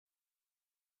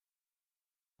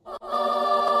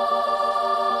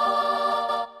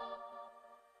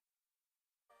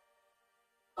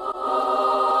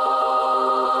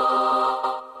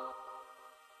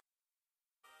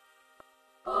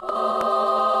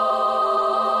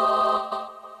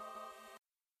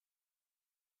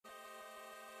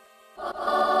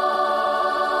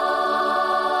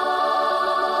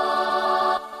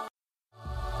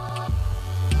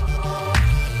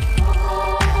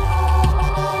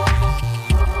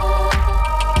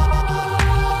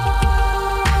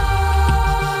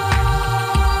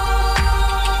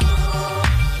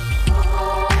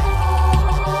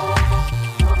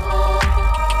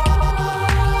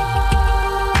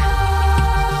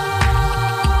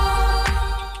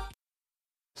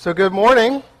So good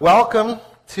morning. Welcome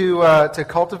to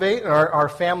Cultivate, our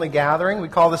family gathering. We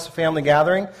call this a family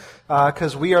gathering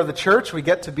because we are the church. We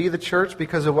get to be the church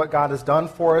because of what God has done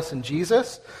for us in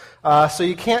Jesus. So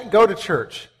you can't go to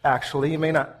church, actually. You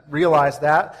may not realize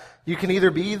that. You can either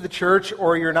be the church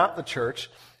or you're not the church.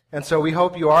 And so we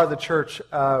hope you are the church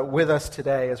with us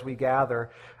today as we gather.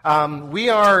 We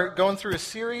are going through a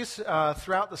series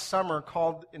throughout the summer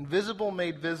called Invisible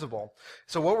Made Visible.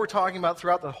 So what we're talking about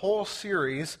throughout the whole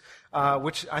series,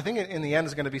 which I think in the end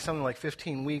is going to be something like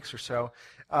 15 weeks or so,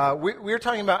 we're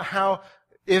talking about how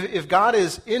if God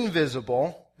is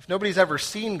invisible, if nobody's ever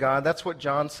seen God, that's what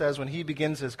John says when he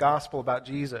begins his gospel about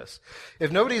Jesus.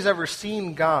 If nobody's ever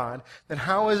seen God, then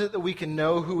how is it that we can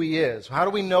know who he is? How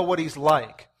do we know what he's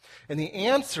like? And the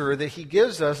answer that he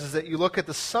gives us is that you look at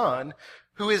the Son,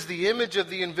 who is the image of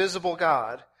the invisible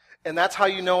God, and that's how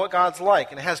you know what God's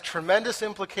like. And it has tremendous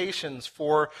implications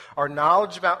for our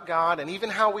knowledge about God and even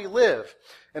how we live.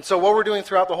 And so what we're doing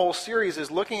throughout the whole series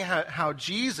is looking at how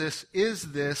Jesus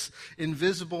is this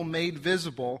invisible made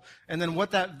visible, and then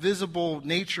what that visible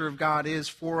nature of God is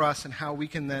for us and how we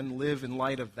can then live in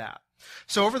light of that.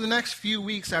 So over the next few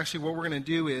weeks, actually, what we're going to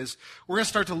do is we're going to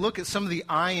start to look at some of the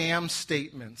I am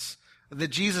statements that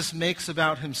Jesus makes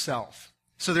about himself.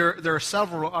 So there are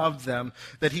several of them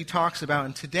that he talks about.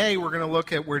 And today we're going to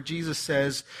look at where Jesus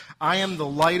says, I am the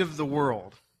light of the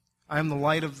world. I am the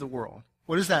light of the world.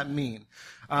 What does that mean?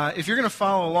 If you're going to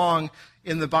follow along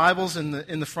in the Bibles in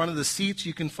the front of the seats,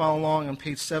 you can follow along on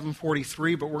page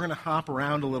 743, but we're going to hop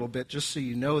around a little bit just so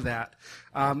you know that.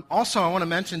 Also, I want to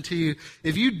mention to you,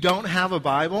 if you don't have a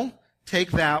Bible,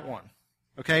 take that one.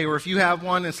 Okay? Or if you have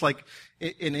one, it's like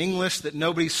in English that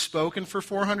nobody's spoken for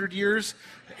 400 years,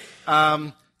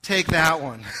 take that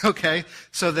one, okay?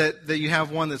 So that you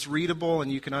have one that's readable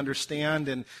and you can understand,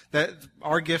 and that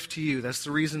our gift to you, that's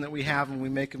the reason that we have them, we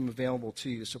make them available to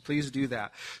you. So please do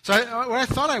that. So what I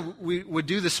thought we would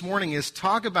do this morning is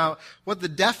talk about what the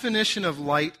definition of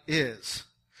light is.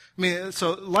 I mean,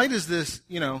 so light is this,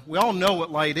 we all know what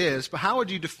light is, but how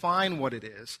would you define what it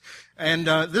is? And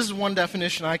this is one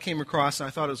definition I came across, and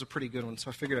I thought it was a pretty good one, so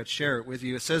I figured I'd share it with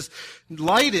you. It says,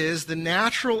 light is the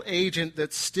natural agent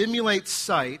that stimulates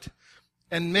sight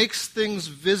and makes things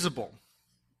visible.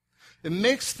 It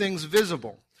makes things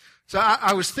visible. So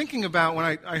I was thinking about,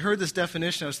 when I heard this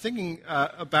definition, I was thinking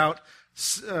about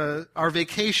our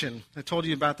vacation. I told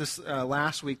you about this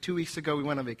last week. 2 weeks ago, we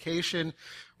went on vacation.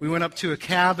 We went up to a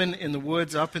cabin in the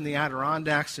woods up in the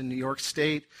Adirondacks in New York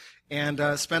State and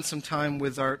spent some time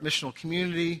with our missional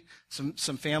community, some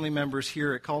family members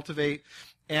here at Cultivate.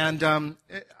 And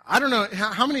I don't know,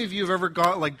 how many of you have ever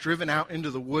driven out into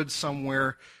the woods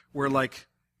somewhere where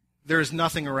there's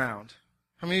nothing around?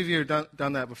 How many of you have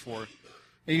done that before?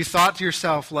 And you thought to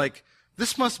yourself,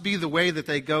 this must be the way that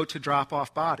they go to drop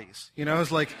off bodies.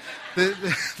 It's like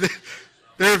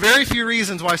there are very few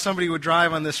reasons why somebody would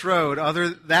drive on this road other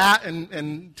than that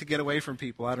and to get away from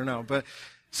people. I don't know. But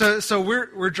so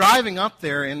we're driving up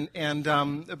there, and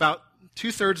about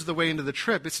 2/3 of the way into the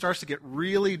trip, it starts to get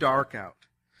really dark out.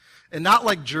 And not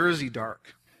like Jersey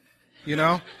dark,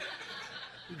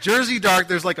 Jersey dark,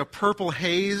 there's like a purple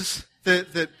haze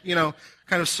that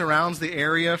kind of surrounds the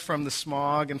area from the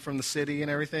smog and from the city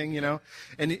and everything,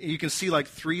 And you can see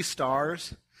 3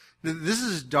 stars. This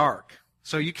is dark.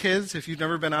 So you kids, if you've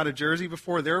never been out of Jersey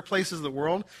before, there are places in the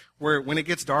world where when it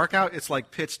gets dark out, it's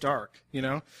like pitch dark,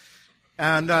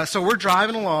 And so we're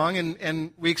driving along,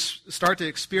 and we start to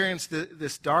experience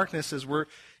this darkness as we're,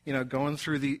 going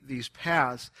through these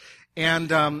paths.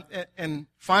 And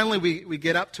finally we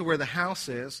get up to where the house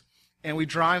is, and we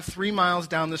drive 3 miles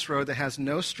down this road that has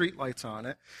no street lights on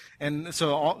it. And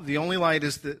so the only light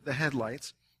is the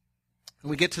headlights. And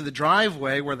we get to the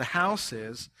driveway where the house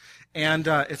is, and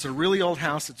it's a really old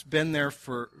house. It's been there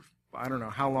for, I don't know,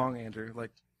 how long, Andrew?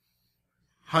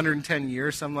 110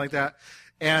 years, something like that.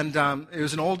 And it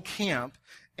was an old camp.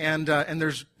 and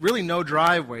there's really no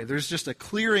driveway. There's just a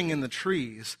clearing in the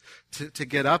trees to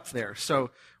get up there.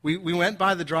 So we went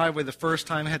by the driveway the first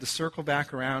time, had to circle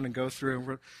back around and go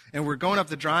through, and we're going up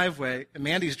the driveway, and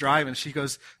Mandy's driving. She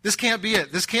goes, "This can't be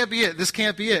it. This can't be it. This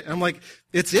can't be it." And I'm like,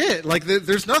 "It's it. Like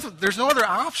there's no other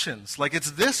options. Like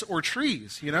it's this or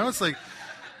trees. You know, it's like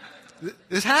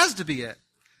this has to be it."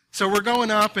 So we're going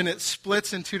up, and it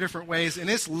splits in two different ways, and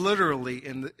it's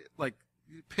literally like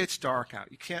pitch dark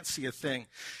out. You can't see a thing.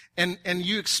 And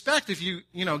you expect if you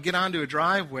get onto a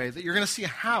driveway that you're going to see a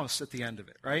house at the end of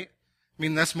it, right? I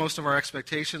mean, that's most of our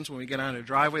expectations when we get onto a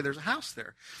driveway. There's a house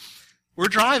there. We're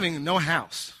driving, no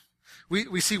house.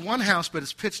 We see one house, but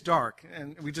it's pitch dark,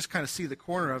 and we just kind of see the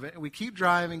corner of it. And we keep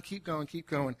driving, keep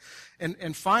going.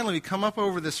 And finally, we come up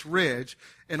over this ridge,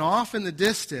 and off in the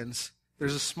distance,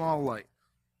 there's a small light.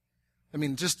 I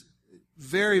mean, just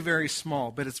very, very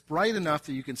small, but it's bright enough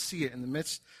that you can see it in the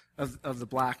midst of the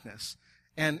blackness.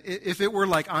 And if it were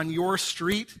like on your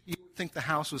street, you would think the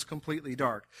house was completely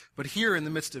dark. But here in the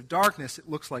midst of darkness, it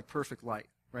looks like perfect light,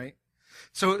 right?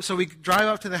 So we drive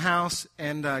up to the house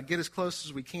and get as close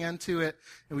as we can to it,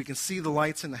 and we can see the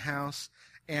lights in the house.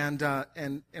 And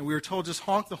we were told, just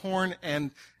honk the horn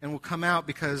and we'll come out,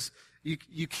 because you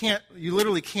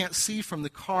literally can't see from the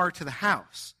car to the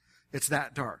house. It's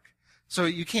that dark. So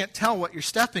you can't tell what you're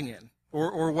stepping in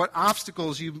or what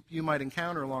obstacles you might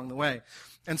encounter along the way.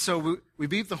 And so we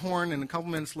beep the horn, and a couple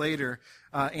minutes later,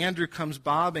 Andrew comes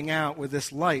bobbing out with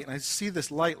this light. And I see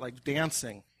this light like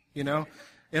dancing,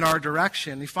 in our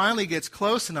direction. He finally gets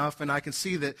close enough, and I can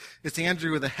see that it's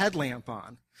Andrew with a headlamp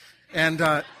on. And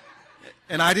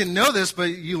I didn't know this, but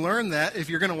you learn that if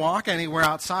you're going to walk anywhere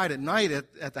outside at night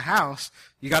at the house,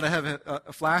 you got to have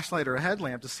a flashlight or a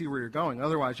headlamp to see where you're going.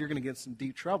 Otherwise, you're going to get in some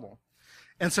deep trouble.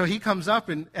 And so he comes up,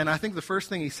 and I think the first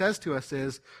thing he says to us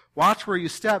is, "Watch where you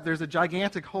step. There's a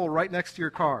gigantic hole right next to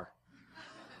your car."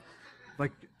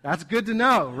 Like, that's good to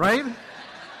know, right?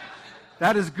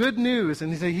 That is good news.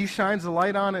 And he shines the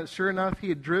light on it. Sure enough, he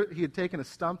had taken a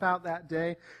stump out that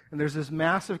day, and there's this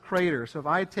massive crater. So if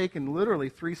I had taken literally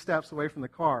 3 steps away from the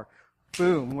car,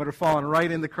 boom, would have fallen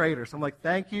right in the crater. So I'm like,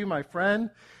 "Thank you, my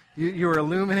friend. You are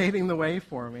illuminating the way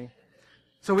for me."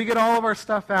 So we get all of our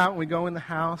stuff out, and we go in the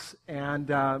house, and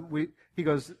he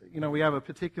goes, "We have a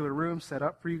particular room set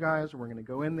up for you guys, and we're going to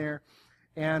go in there."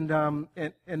 And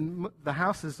the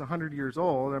house is 100 years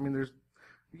old. I mean, there's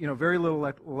very little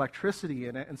electricity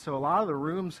in it, and so a lot of the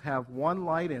rooms have one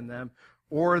light in them,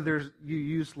 or you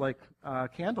use like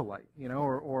candlelight,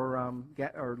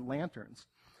 or lanterns.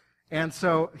 And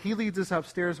so he leads us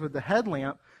upstairs with the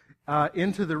headlamp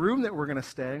into the room that we're going to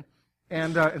stay.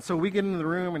 And so we get into the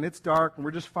room, and it's dark, and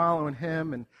we're just following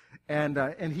him,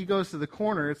 and he goes to the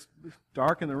corner. It's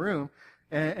dark in the room,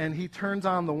 and he turns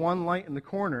on the one light in the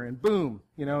corner, and boom,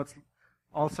 it's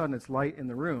all of a sudden it's light in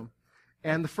the room.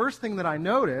 And the first thing that I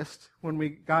noticed when we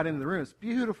got into the room, it's a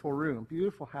beautiful room,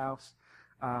 beautiful house.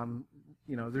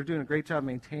 They're doing a great job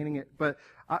maintaining it. But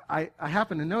I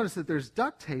happen to notice that there's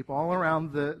duct tape all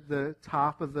around the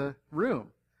top of the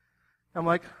room. I'm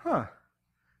like,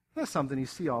 that's something you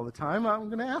see all the time. I'm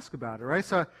going to ask about it, right?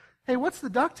 So, "Hey, what's the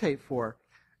duct tape for?"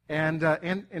 And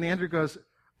Andrew goes,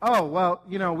 "Oh, well,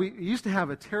 we used to have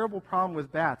a terrible problem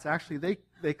with bats. Actually,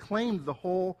 they claimed the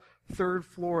whole 3rd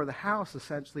floor of the house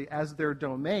essentially as their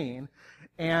domain,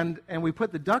 and we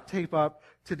put the duct tape up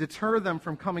to deter them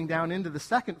from coming down into the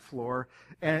 2nd floor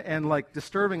and like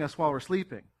disturbing us while we're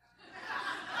sleeping."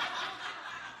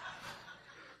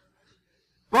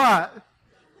 But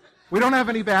we don't have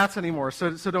any bats anymore,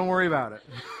 so don't worry about it.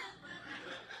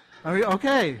 I mean,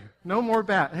 okay, no more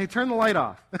bat. Hey, turn the light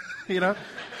off.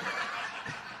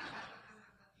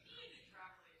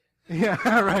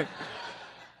 Yeah, right.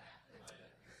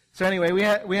 So anyway, we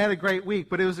had a great week,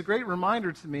 but it was a great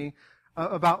reminder to me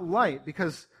about light,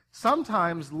 because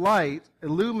sometimes light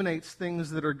illuminates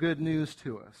things that are good news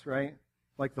to us, right?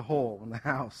 Like the hole in the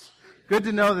house. Good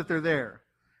to know that they're there.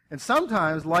 And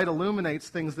sometimes light illuminates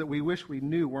things that we wish we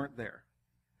knew weren't there,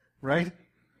 right?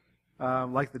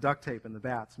 Like the duct tape and the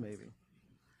bats, maybe.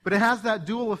 But it has that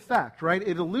dual effect, right?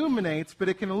 It illuminates, but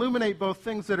it can illuminate both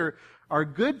things that are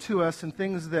good to us and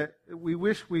things that we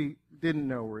wish we didn't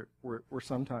know were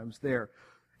sometimes there.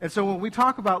 And so when we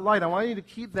talk about light, I want you to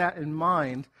keep that in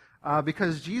mind,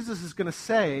 because Jesus is going to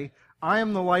say, "I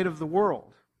am the light of the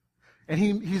world." And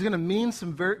he's going to mean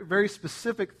some very, very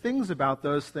specific things about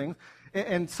those things.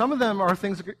 And some of them are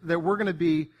things that we're going to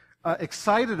be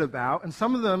excited about, and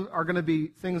some of them are going to be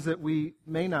things that we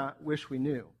may not wish we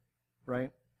knew,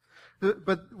 right?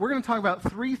 But we're going to talk about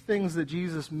 3 things that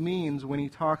Jesus means when he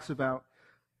talks about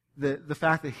the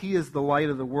fact that he is the light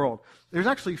of the world. There's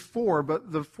actually four,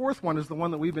 but the fourth one is the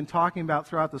one that we've been talking about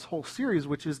throughout this whole series,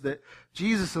 which is that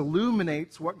Jesus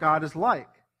illuminates what God is like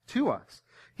to us.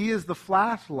 He is the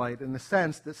flashlight in the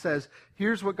sense that says,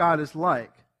 here's what God is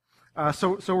like.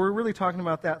 So we're really talking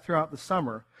about that throughout the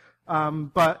summer.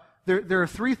 But there are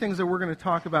three things that we're going to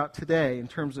talk about today in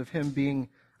terms of him being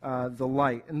the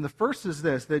light. And the first is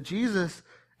this, that Jesus,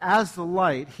 as the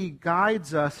light, he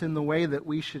guides us in the way that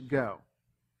we should go.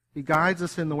 He guides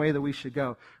us in the way that we should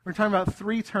go. We're talking about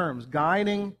three terms: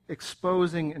 guiding,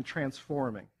 exposing, and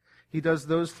transforming. He does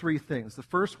those three things. The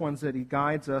first one's that he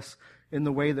guides us in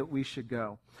the way that we should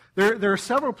go. There are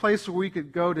several places where we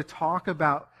could go to talk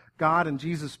about God and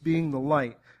Jesus being the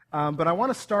light. But I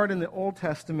want to start in the Old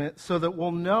Testament so that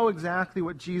we'll know exactly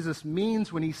what Jesus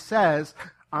means when he says,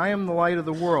 I am the light of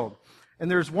the world. And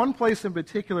there's one place in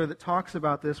particular that talks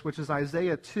about this, which is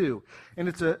Isaiah 2. And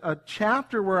it's a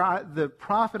chapter where the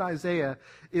prophet Isaiah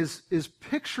is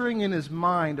picturing in his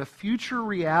mind a future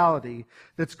reality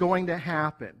that's going to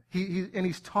happen. And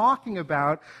he's talking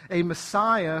about a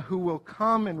Messiah who will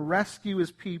come and rescue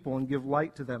his people and give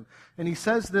light to them. And he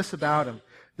says this about him: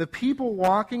 the people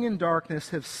walking in darkness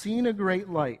have seen a great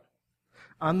light.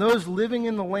 On those living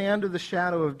in the land of the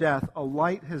shadow of death, a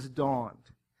light has dawned.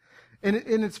 And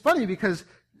it's funny because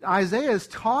Isaiah is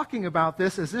talking about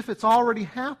this as if it's already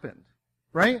happened,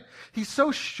 right? He's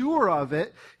so sure of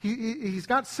it. He's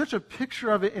got such a picture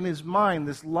of it in his mind,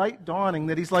 this light dawning,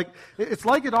 that he's like, it's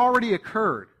like it already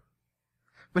occurred.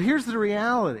 But here's the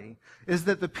reality, is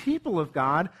that the people of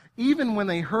God, even when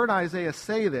they heard Isaiah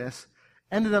say this,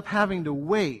 ended up having to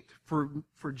wait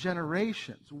for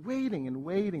generations, waiting and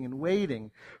waiting and waiting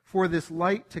for this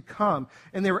light to come.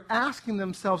 And they were asking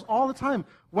themselves all the time,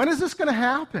 when is this going to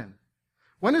happen?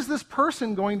 When is this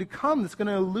person going to come that's going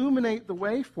to illuminate the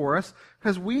way for us?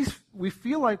 Because we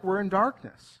feel like we're in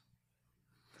darkness.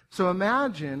 So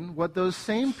imagine what those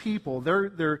same people,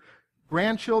 their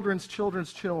grandchildren's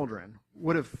children's children,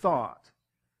 would have thought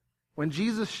when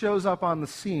Jesus shows up on the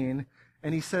scene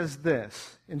and he says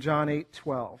this in John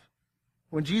 8:12.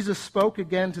 When Jesus spoke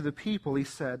again to the people, he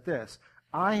said this: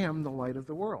 I am the light of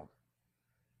the world.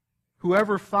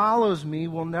 Whoever follows me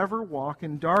will never walk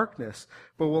in darkness,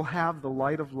 but will have the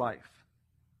light of life.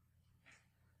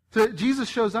 So Jesus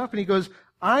shows up and he goes,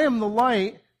 I am the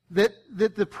light that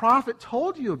the prophet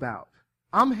told you about.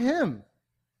 I'm him.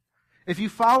 If you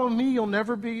follow me, you'll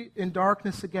never be in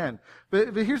darkness again.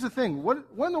 But here's the thing. What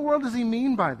in the world does he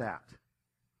mean by that?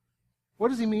 What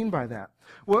does he mean by that?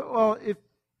 Well, if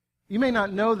you may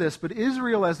not know this, but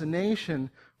Israel as a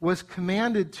nation was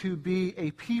commanded to be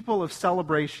a people of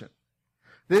celebration.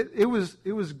 It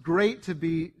was great to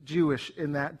be Jewish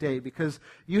in that day because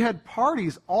you had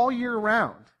parties all year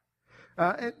round.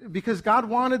 Because God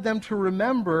wanted them to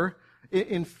remember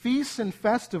in feasts and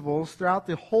festivals throughout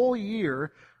the whole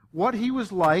year what he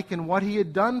was like and what he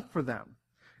had done for them.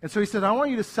 And so he said, I want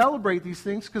you to celebrate these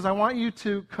things because I want you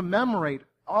to commemorate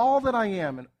all that I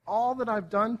am and all that I've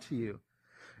done to you.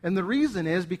 And the reason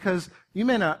is because you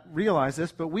may not realize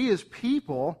this, but we as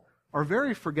people are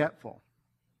very forgetful.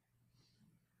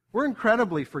 We're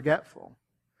incredibly forgetful.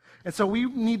 And so we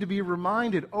need to be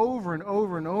reminded over and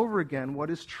over and over again what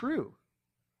is true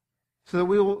so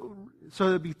that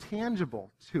it'll be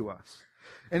tangible to us.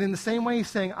 And in the same way, he's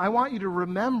saying, I want you to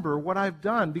remember what I've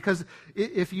done, because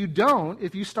if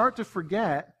you start to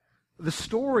forget the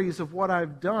stories of what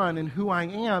I've done and who I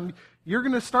am, you're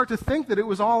going to start to think that it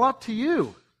was all up to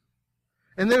you.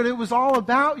 And that it was all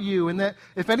about you, and that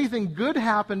if anything good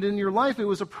happened in your life, it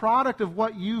was a product of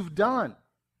what you've done.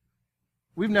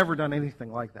 We've never done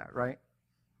anything like that, right?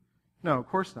 No, of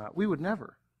course not. We would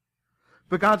never.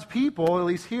 But God's people, at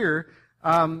least here,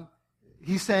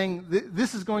 he's saying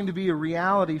this is going to be a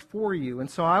reality for you. And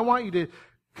so I want you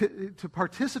to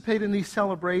participate in these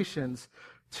celebrations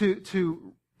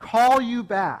to call you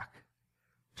back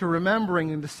to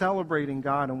remembering and to celebrating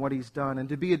God and what he's done, and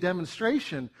to be a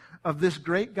demonstration of this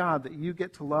great God that you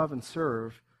get to love and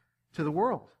serve to the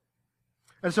world.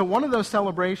 And so one of those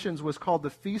celebrations was called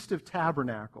the Feast of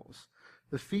Tabernacles.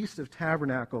 The Feast of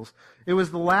Tabernacles. It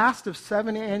was the last of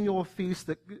 7 annual feasts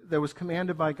that was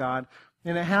commanded by God,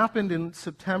 and it happened in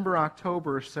September,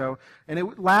 October or so, and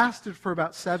it lasted for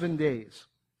about 7 days.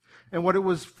 And what it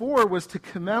was for was to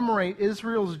commemorate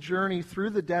Israel's journey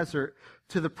through the desert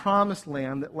to the promised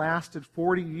land that lasted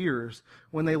 40 years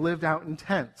when they lived out in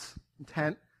tents.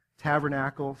 Tent,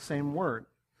 tabernacle, same word.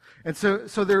 And so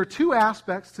there are two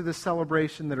aspects to this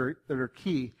celebration that are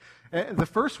key. And the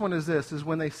first one is this, is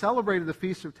when they celebrated the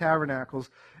Feast of Tabernacles,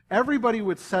 everybody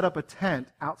would set up a tent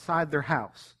outside their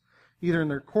house, either in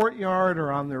their courtyard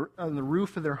or on the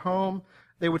roof of their home.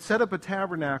 they would set up a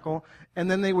tabernacle, and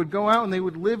then they would go out and they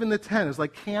would live in the tent. It was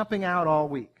like camping out all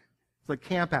week. It's like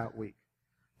camp out week.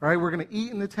 All right, we're going to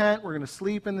eat in the tent, we're going to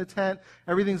sleep in the tent,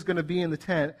 everything's going to be in the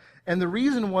tent. And the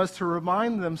reason was to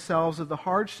remind themselves of the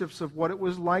hardships of what it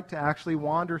was like to actually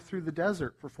wander through the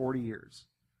desert for 40 years.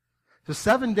 So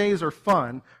 7 days are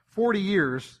fun, 40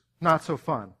 years, not so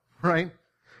fun, right?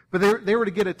 But they were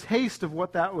to get a taste of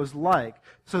what that was like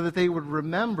so that they would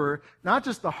remember not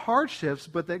just the hardships,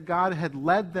 but that God had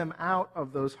led them out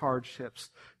of those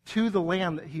hardships to the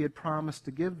land that he had promised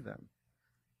to give them.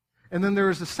 And then there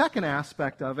was a second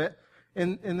aspect of it,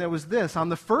 and there was this. On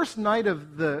the first night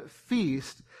of the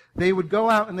feast, they would go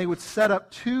out and they would set up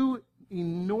 2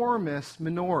 enormous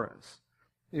menorahs.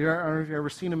 I don't know if you've ever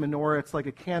seen a menorah. It's like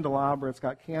a candelabra. It's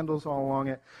got candles all along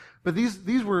it. But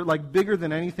these were like bigger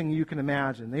than anything you can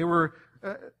imagine. They were,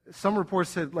 some reports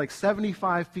said, like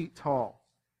 75 feet tall.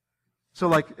 So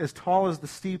like as tall as the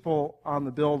steeple on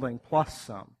the building, plus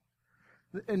some.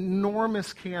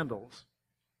 Enormous candles.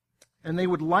 And they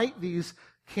would light these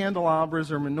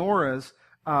candelabras or menorahs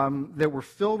that were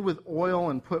filled with oil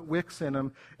and put wicks in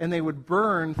them, and they would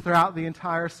burn throughout the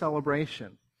entire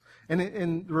celebration.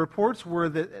 And the reports were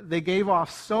that they gave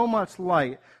off so much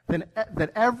light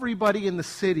that everybody in the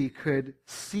city could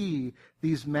see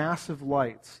these massive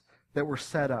lights that were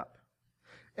set up.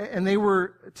 And they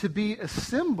were to be a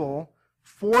symbol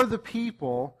for the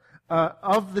people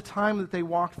of the time that they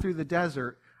walked through the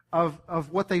desert,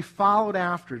 of what they followed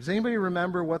after. Does anybody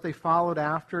remember what they followed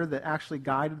after that actually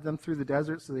guided them through the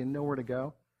desert so they know where to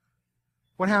go?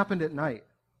 What happened at night?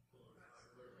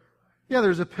 Yeah,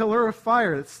 there's a pillar of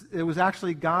fire. It was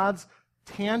actually God's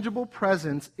tangible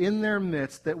presence in their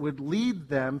midst that would lead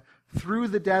them through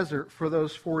the desert for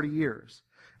those 40 years.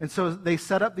 And so they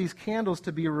set up these candles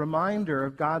to be a reminder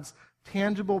of God's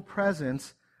tangible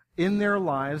presence in their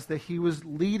lives, that he was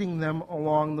leading them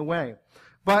along the way.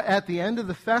 But at the end of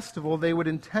the festival, they would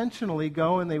intentionally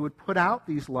go and they would put out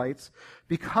these lights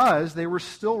because they were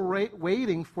still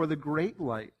waiting for the great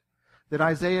light that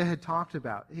Isaiah had talked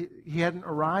about. He hadn't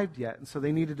arrived yet, and so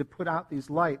they needed to put out these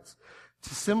lights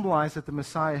to symbolize that the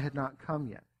Messiah had not come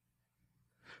yet.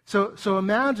 So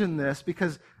imagine this,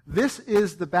 because this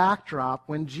is the backdrop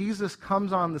when Jesus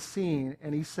comes on the scene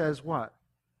and he says what?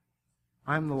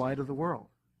 I'm the light of the world.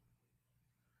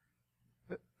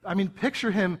 I mean, picture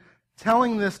him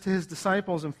telling this to his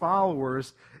disciples and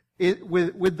followers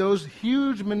with those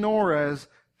huge menorahs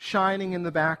shining in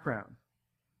the background.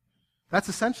 That's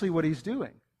essentially what he's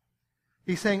doing.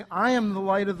 He's saying, I am the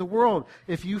light of the world.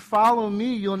 If you follow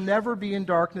me, you'll never be in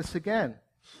darkness again.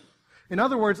 In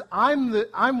other words, I'm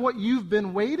what you've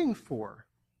been waiting for.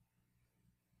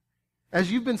 As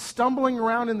you've been stumbling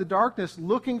around in the darkness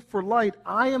looking for light,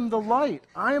 I am the light.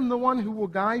 I am the one who will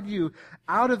guide you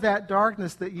out of that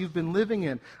darkness that you've been living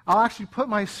in. I'll actually put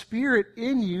my Spirit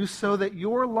in you so that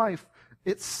your life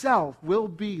itself will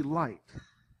be light.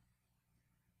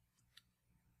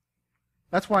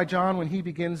 That's why John, when he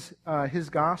begins his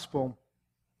gospel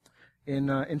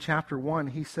in chapter 1,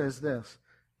 he says this: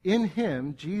 in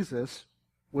him, Jesus,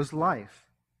 was life,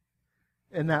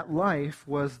 and that life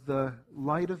was the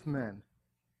light of men.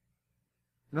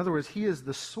 In other words, he is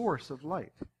the source of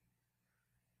light.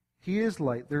 He is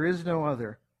light. There is no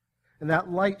other. And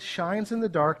that light shines in the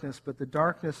darkness, but the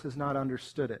darkness has not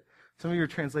understood it. Some of your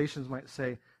translations might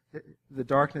say, the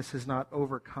darkness has not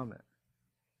overcome it.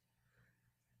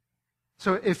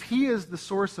 So if he is the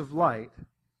source of light,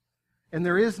 and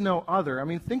there is no other, I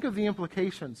mean, think of the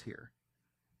implications here.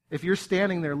 If you're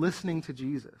standing there listening to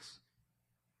Jesus,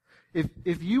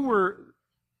 if you were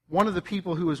one of the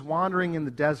people who was wandering in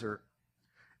the desert,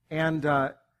 and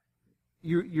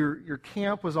your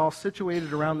camp was all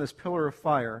situated around this pillar of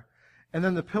fire, and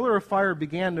then the pillar of fire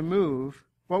began to move,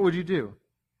 what would you do?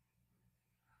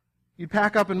 You'd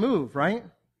pack up and move, right?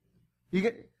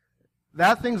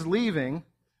 That thing's leaving.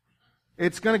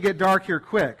 It's going to get dark here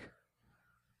quick.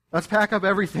 Let's pack up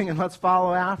everything and let's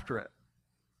follow after it.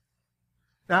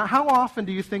 Now, how often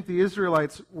do you think the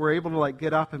Israelites were able to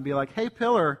get up and be like, hey,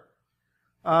 pillar,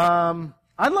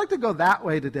 I'd like to go that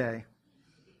way today.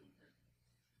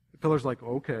 The pillar's like,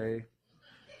 okay.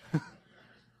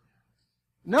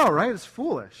 No, right? It's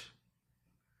foolish.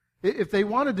 If they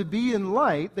wanted to be in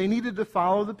light, they needed to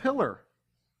follow the pillar.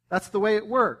 That's the way it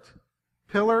worked.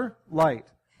 Pillar, light.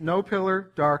 No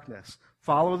pillar, darkness.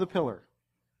 Follow the pillar.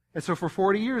 And so for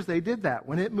 40 years they did that.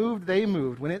 When it moved, they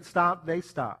moved. When it stopped, they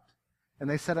stopped. And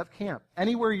they set up camp.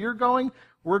 Anywhere you're going,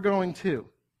 we're going too.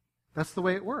 That's the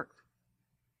way it worked.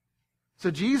 So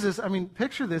Jesus, I mean,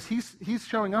 picture this. He's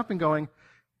showing up and going,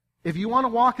 if you want to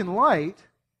walk in light,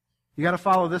 you got to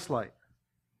follow this light.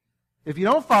 If you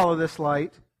don't follow this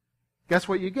light, guess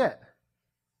what you get?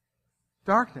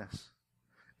 Darkness.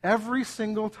 Every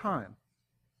single time.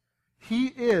 He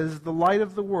is the light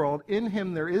of the world. In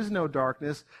him there is no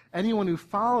darkness. Anyone who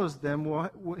follows him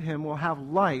will have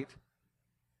light.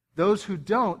 Those who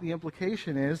don't, the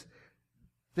implication is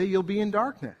that you'll be in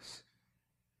darkness.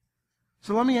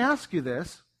 So let me ask you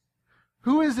this.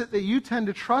 Who is it that you tend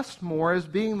to trust more as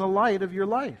being the light of your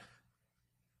life?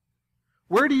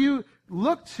 Where do you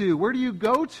look to? Where do you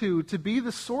go to be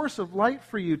the source of light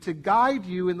for you, to guide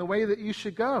you in the way that you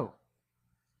should go?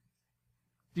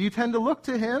 Do you tend to look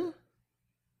to him?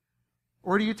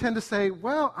 Or do you tend to say,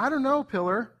 well, I don't know,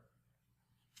 Pillar.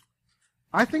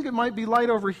 I think it might be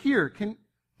light over here.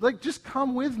 Just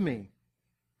come with me.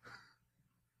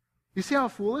 You see how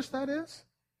foolish that is?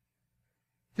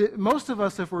 Most of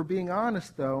us, if we're being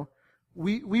honest, though,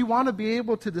 we want to be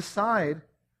able to decide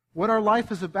what our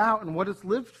life is about and what it's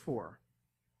lived for.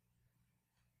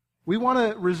 We want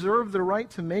to reserve the right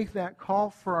to make that call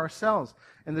for ourselves.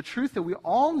 And the truth that we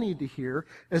all need to hear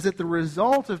is that the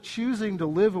result of choosing to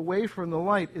live away from the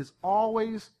light is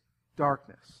always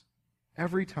darkness.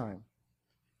 Every time.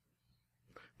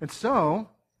 And so,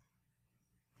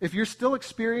 if you're still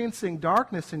experiencing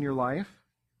darkness in your life,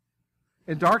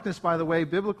 and darkness, by the way,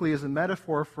 biblically is a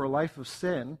metaphor for a life of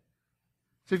sin.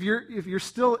 So if you're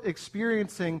still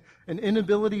experiencing an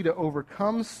inability to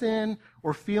overcome sin,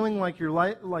 or feeling like your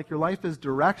life is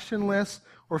directionless,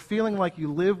 or feeling like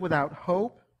you live without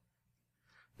hope,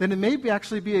 then it may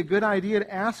actually be a good idea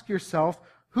to ask yourself,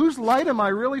 whose light am I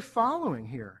really following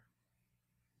here?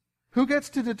 Who gets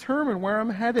to determine where I'm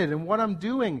headed and what I'm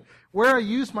doing, where I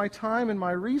use my time and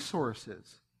my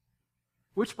resources?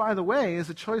 Which, by the way, is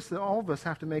a choice that all of us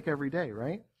have to make every day,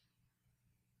 right?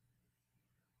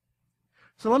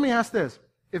 So let me ask this.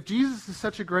 If Jesus is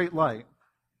such a great light,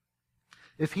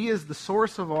 if he is the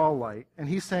source of all light, and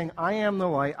he's saying, I am the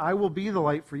light, I will be the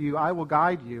light for you, I will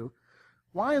guide you,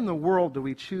 why in the world do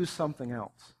we choose something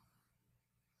else?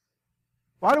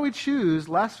 Why do we choose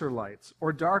lesser lights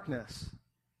or darkness?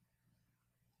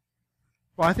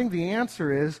 Well, I think the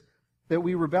answer is that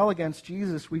we rebel against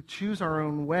Jesus, we choose our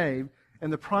own way.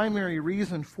 And the primary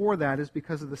reason for that is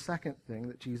because of the second thing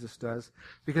that Jesus does.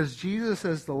 Because Jesus,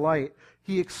 as the light,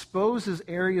 he exposes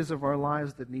areas of our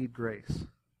lives that need grace.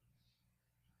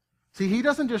 See, he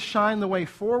doesn't just shine the way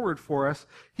forward for us.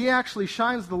 He actually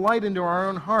shines the light into our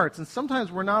own hearts. And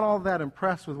sometimes we're not all that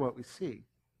impressed with what we see.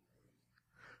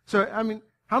 So,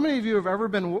 how many of you have ever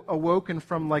been awoken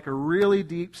from like a really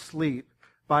deep sleep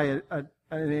by an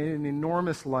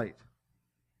enormous light?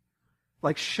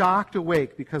 Like shocked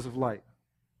awake because of light.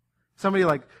 Somebody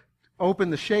like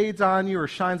opened the shades on you or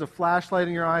shines a flashlight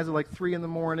in your eyes at like 3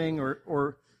 a.m.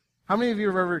 or how many of you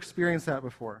have ever experienced that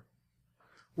before?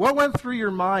 What went through your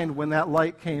mind when that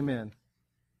light came in?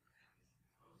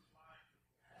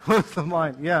 Close the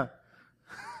blind, yeah.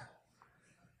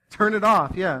 Turn it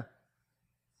off, yeah.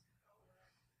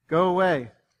 Go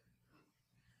away.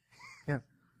 Yeah.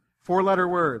 4-letter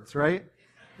words, right?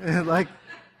 like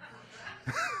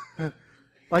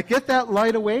get that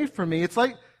light away from me. It's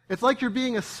like you're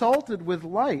being assaulted with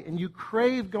light and you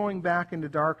crave going back into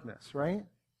darkness, right?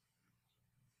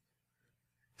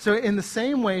 So in the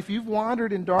same way, if you've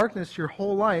wandered in darkness your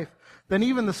whole life, then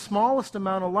even the smallest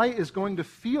amount of light is going to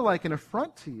feel like an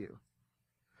affront to you.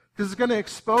 Because it's going to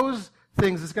expose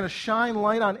things. It's going to shine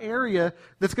light on area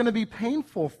that's going to be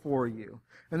painful for you.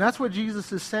 And that's what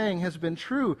Jesus is saying has been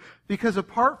true. Because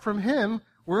apart from him,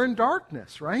 we're in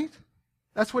darkness, right?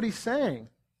 That's what he's saying.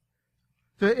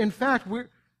 So in fact,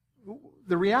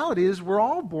 the reality is we're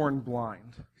all born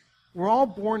blind. We're all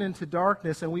born into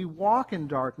darkness, and we walk in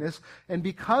darkness. And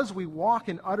because we walk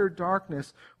in utter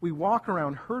darkness, we walk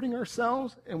around hurting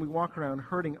ourselves, and we walk around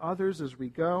hurting others as we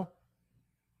go.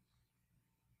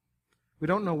 We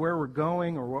don't know where we're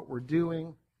going or what we're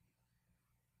doing.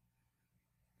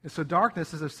 And so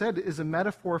darkness, as I've said, is a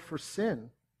metaphor for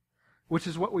sin, which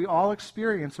is what we all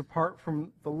experience apart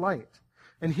from the light.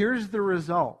 And here's the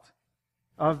result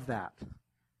of that.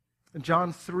 In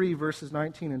John 3, verses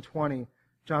 19 and 20,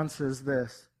 John says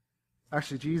this.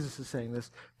 Actually, Jesus is saying this.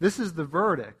 This is the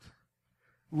verdict.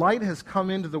 Light has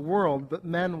come into the world, but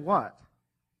men what?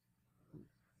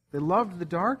 They loved the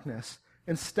darkness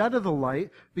instead of the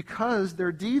light because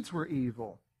their deeds were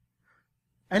evil.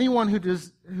 Anyone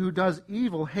who does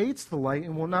evil hates the light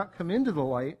and will not come into the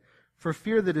light for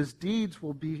fear that his deeds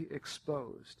will be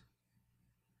exposed.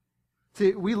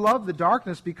 See, we love the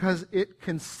darkness because it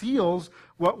conceals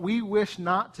what we wish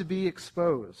not to be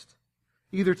exposed,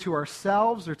 either to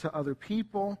ourselves or to other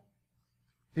people.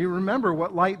 You remember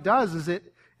what light does is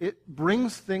it it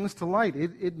brings things to light.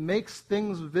 It makes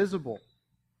things visible.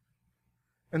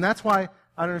 And that's why,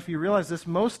 I don't know if you realize this,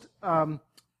 most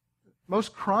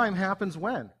crime happens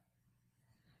when?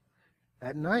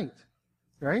 At night,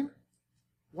 right?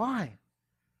 Why?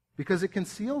 Because it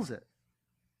conceals it.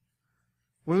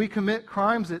 When we commit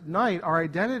crimes at night, our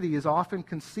identity is often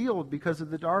concealed because of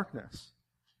the darkness.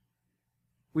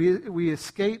 We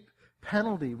escape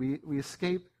penalty. We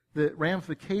escape the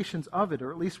ramifications of it,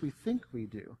 or at least we think we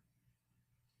do.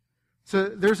 So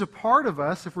there's a part of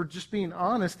us, if we're just being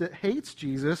honest, that hates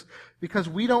Jesus because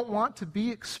we don't want to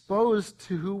be exposed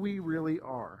to who we really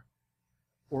are,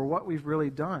 or what we've really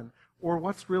done, or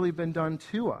what's really been done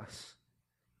to us.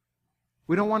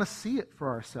 We don't want to see it for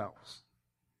ourselves.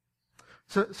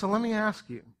 So let me ask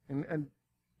you, and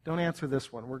don't answer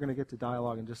this one. We're going to get to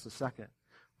dialogue in just a second.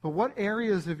 But what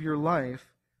areas of your life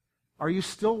are you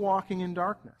still walking in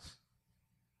darkness?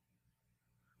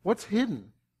 What's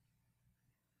hidden?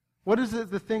 What is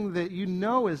it, the thing that you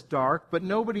know is dark, but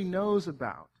nobody knows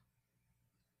about?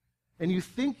 And you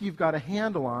think you've got a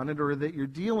handle on it, or that you're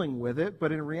dealing with it,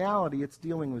 but in reality, it's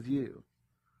dealing with you.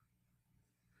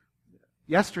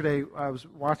 Yesterday, I was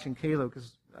watching Caleb,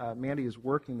 because Mandy is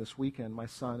working this weekend. My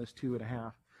son is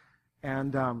 2.5.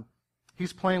 And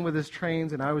he's playing with his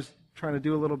trains, and I was trying to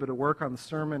do a little bit of work on the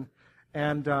sermon.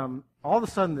 And all of a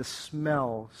sudden, this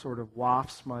smell sort of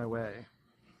wafts my way.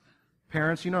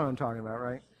 Parents, you know what I'm talking about,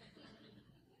 right?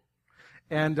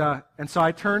 And so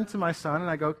I turned to my son, and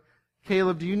I go,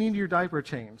 Caleb, do you need your diaper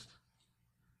changed?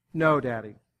 No,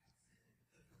 Daddy.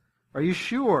 Are you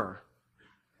sure?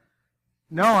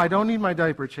 No, I don't need my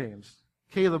diaper changed.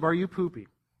 Caleb, are you poopy?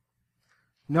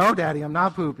 No, Daddy, I'm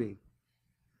not poopy.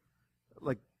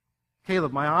 Like,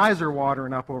 Caleb, my eyes are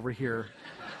watering up over here.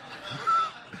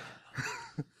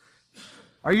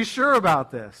 Are you sure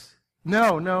about this?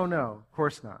 No, of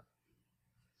course not.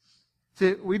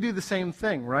 See, we do the same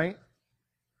thing, right?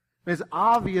 It's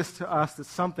obvious to us that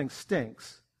something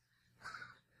stinks,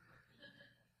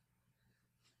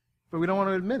 but we don't want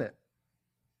to admit it.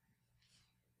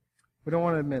 We don't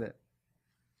want to admit it.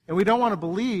 And we don't want to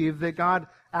believe that God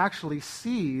actually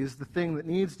sees the thing that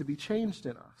needs to be changed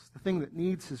in us, the thing that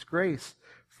needs His grace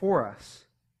for us.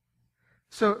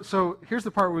 So here's the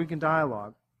part where we can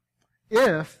dialogue.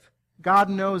 If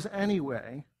God knows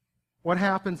anyway what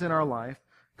happens in our life,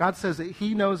 God says that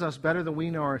He knows us better than we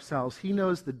know ourselves. He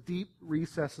knows the deep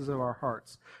recesses of our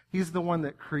hearts. He's the one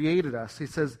that created us. He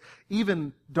says,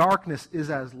 even darkness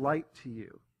is as light to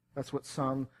you. That's what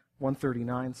Psalm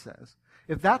 139 says.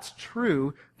 If that's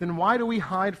true, then why do we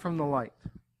hide from the light?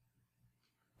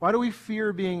 Why do we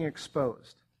fear being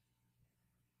exposed?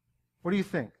 What do you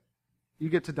think? You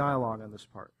get to dialogue on this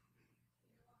part.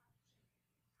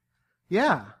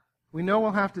 Yeah, we know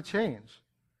we'll have to change.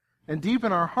 And deep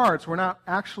in our hearts, we're not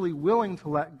actually willing to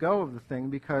let go of the thing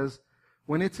because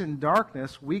when it's in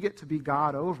darkness, we get to be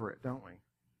God over it, don't we?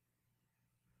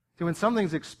 See, when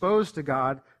something's exposed to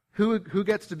God, who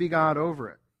gets to be God over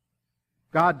it?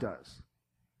 God does,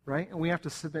 right? And we have to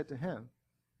submit to Him.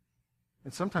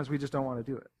 And sometimes we just don't want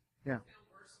to do it. Yeah. We feel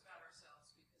worse about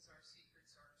ourselves because our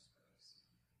secrets are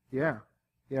exposed.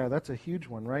 Yeah, that's a huge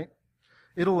one, right?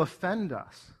 It'll offend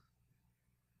us.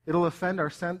 It'll offend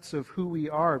our sense of who we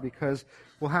are because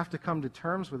we'll have to come to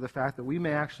terms with the fact that we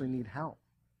may actually need help,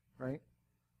 right?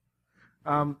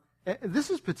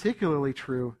 This is particularly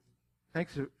true.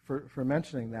 Thanks for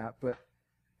mentioning that. But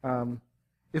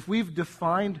if we've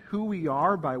defined who we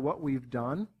are by what we've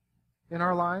done in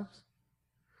our lives,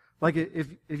 like if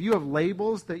you have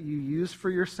labels that you use for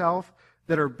yourself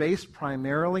that are based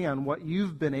primarily on what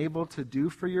you've been able to do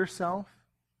for yourself,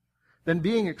 then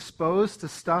being exposed to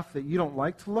stuff that you don't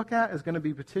like to look at is going to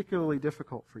be particularly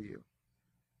difficult for you.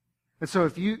 And so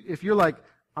if you're like,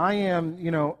 I'm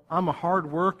a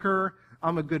hard worker,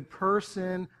 I'm a good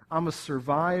person, I'm a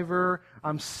survivor,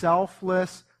 I'm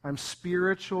selfless, I'm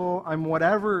spiritual, I'm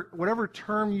whatever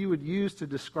term you would use to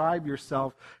describe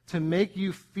yourself to make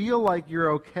you feel like you're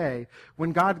okay,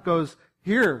 when God goes,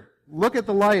 here, look at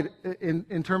the light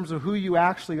in terms of who you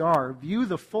actually are, view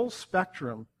the full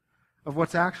spectrum of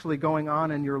what's actually going on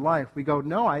in your life. We go,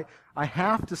 no, I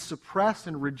have to suppress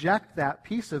and reject that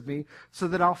piece of me so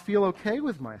that I'll feel okay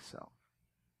with myself.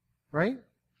 Right?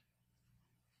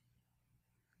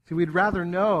 See, we'd rather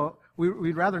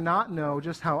not know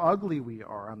just how ugly we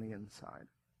are on the inside.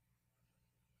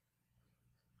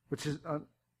 Which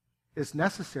is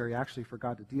necessary, actually, for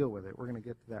God to deal with it. We're going to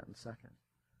get to that in a second.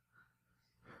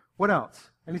 What else?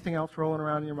 Anything else rolling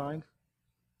around in your mind?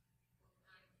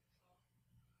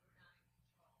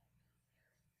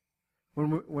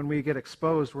 When we get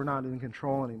exposed, we're not in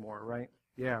control anymore, right?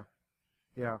 Yeah.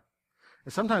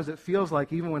 And sometimes it feels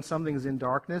like even when something is in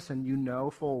darkness and you know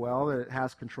full well that it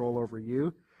has control over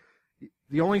you,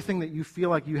 the only thing that you feel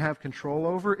like you have control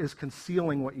over is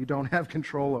concealing what you don't have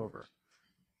control over.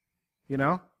 You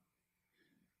know?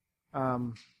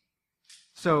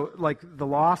 So, like, the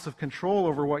loss of control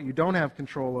over what you don't have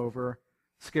control over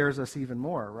scares us even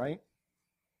more, right?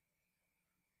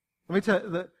 Let me tell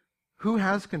you, who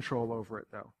has control over it,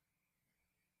 though?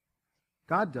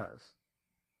 God does.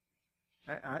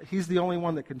 He's the only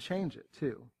one that can change it,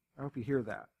 too. I hope you hear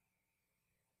that.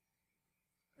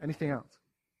 Anything else?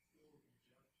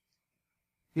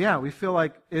 Yeah, we feel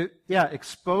like,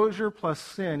 exposure plus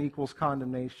sin equals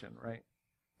condemnation, right?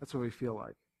 That's what we feel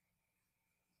like.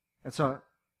 And so,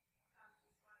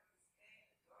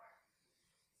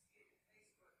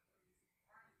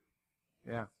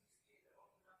 yeah.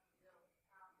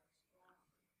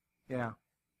 Yeah.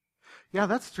 Yeah,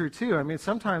 that's true too. I mean,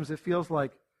 sometimes it feels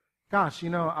like, gosh,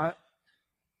 in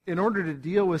order to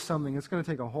deal with something, it's going to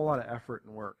take a whole lot of effort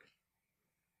and work.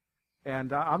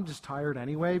 And I'm just tired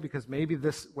anyway, because maybe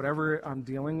this, whatever I'm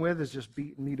dealing with, is just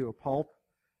beating me to a pulp,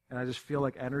 and I just feel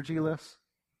like energyless.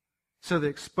 So the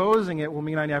exposing it will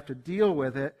mean I have to deal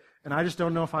with it, and I just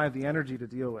don't know if I have the energy to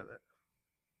deal with it.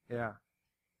 Yeah.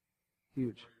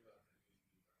 Huge.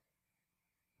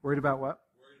 Worried about what?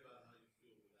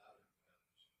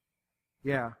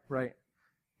 Yeah, right.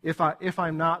 If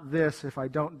I'm not this, if I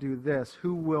don't do this,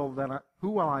 who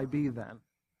will I be then?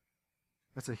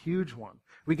 That's a huge one.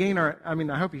 We gain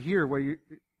I hope you hear what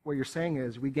you're saying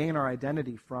is we gain our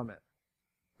identity from it.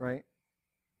 Right?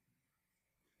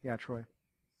 Yeah, Troy.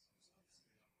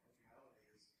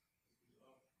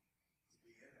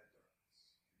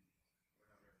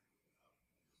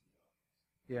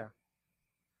 Yeah.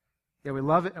 Yeah, we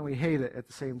love it and we hate it at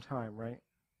the same time, right?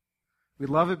 We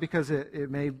love it because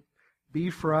it may be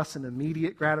for us an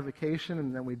immediate gratification,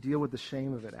 and then we deal with the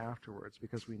shame of it afterwards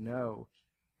because we know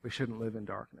we shouldn't live in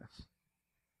darkness.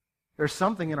 There's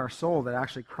something in our soul that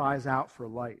actually cries out for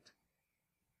light.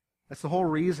 That's the whole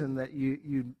reason that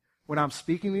you when I'm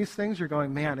speaking these things, you're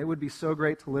going, man, it would be so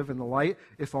great to live in the light,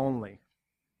 if only.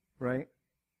 Right?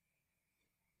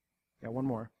 Yeah, one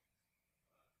more.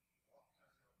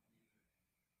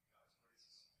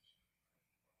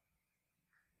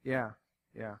 Yeah.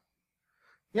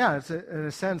 Yeah, it's in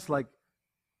a sense like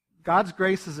God's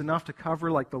grace is enough to cover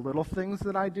like the little things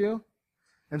that I do,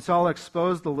 and so I'll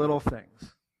expose the little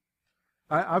things.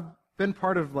 I've been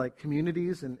part of like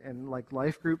communities and like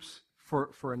life groups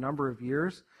for a number of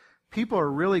years. People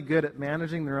are really good at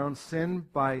managing their own sin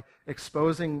by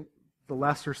exposing the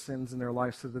lesser sins in their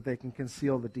life so that they can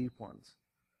conceal the deep ones.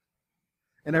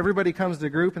 And everybody comes to the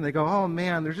group and they go, oh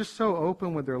man, they're just so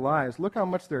open with their lives. Look how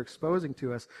much they're exposing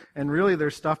to us. And really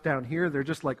there's stuff down here. They're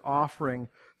just like offering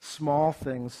small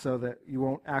things so that you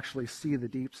won't actually see the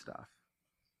deep stuff.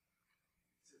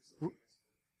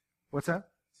 What's that?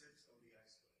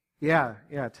 Yeah,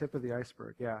 tip of the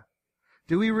iceberg, yeah.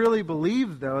 Do we really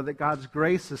believe, though, that God's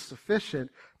grace is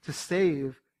sufficient to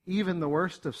save even the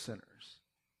worst of sinners,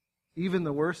 even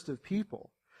the worst of people?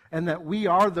 And that we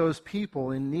are those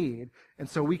people in need, and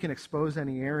so we can expose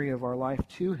any area of our life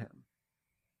to Him.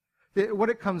 What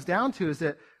it comes down to is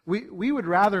that we would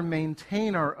rather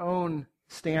maintain our own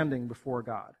standing before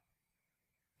God.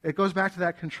 It goes back to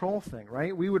that control thing,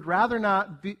 right? We would rather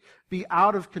not be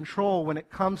out of control when it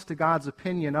comes to God's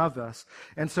opinion of us.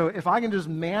 And so if I can just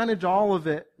manage all of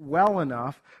it well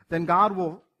enough, then God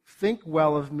will think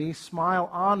well of me, smile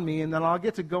on me, and then I'll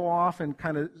get to go off and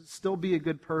kind of still be a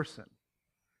good person.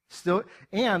 Still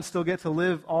get to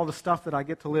live all the stuff that I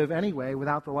get to live anyway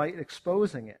without the light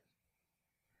exposing it.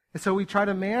 And so we try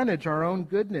to manage our own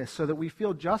goodness so that we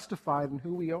feel justified in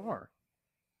who we are.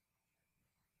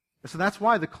 And so that's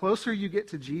why the closer you get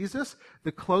to Jesus,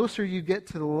 the closer you get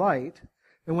to the light.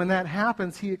 And when that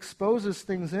happens, He exposes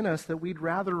things in us that we'd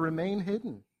rather remain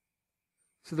hidden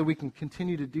so that we can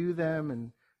continue to do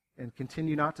them and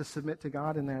continue not to submit to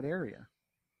God in that area.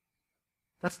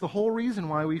 That's the whole reason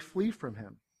why we flee from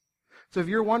Him. So if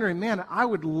you're wondering, man, I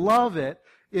would love it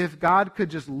if God could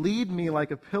just lead me like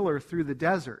a pillar through the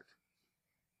desert.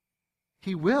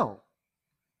 He will.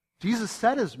 Jesus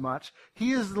said as much.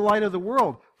 He is the light of the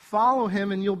world. Follow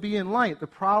Him and you'll be in light. The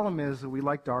problem is that we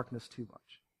like darkness too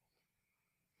much.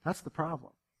 That's the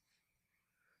problem.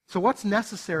 So what's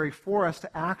necessary for us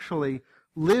to actually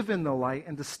live in the light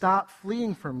and to stop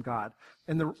fleeing from God?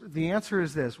 And the answer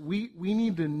is this. We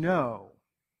need to know,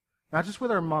 not just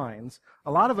with our minds.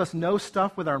 A lot of us know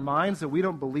stuff with our minds that we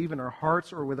don't believe in our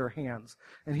hearts or with our hands.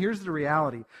 And here's the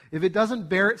reality. If it doesn't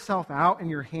bear itself out in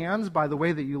your hands by the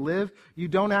way that you live, you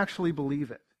don't actually believe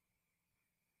it.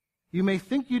 You may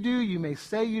think you do, you may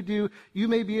say you do, you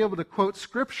may be able to quote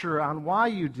Scripture on why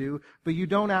you do, but you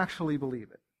don't actually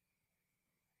believe it.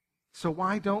 So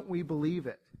why don't we believe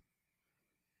it?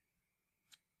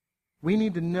 We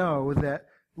need to know that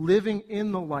living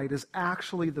in the light is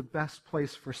actually the best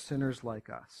place for sinners like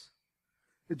us.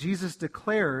 That Jesus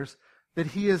declares that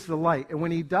he is the light. And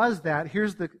when he does that,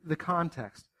 here's the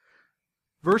context.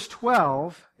 Verse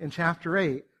 12 in chapter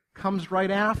 8 comes right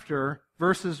after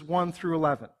verses 1 through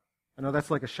 11. I know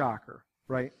that's like a shocker,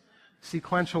 right?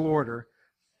 Sequential order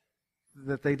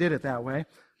that they did it that way.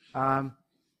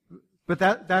 But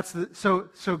that's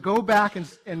so go back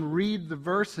and read the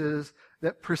verses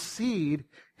that precede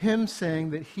him saying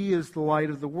that he is the light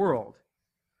of the world.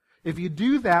 If you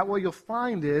do that, what you'll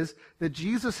find is that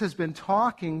Jesus has been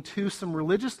talking to some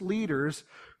religious leaders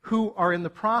who are in the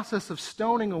process of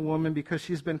stoning a woman because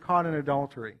she's been caught in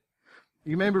adultery.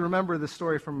 You may remember the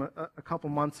story from a couple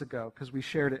months ago because we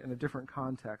shared it in a different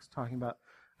context, talking about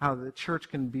how the church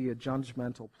can be a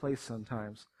judgmental place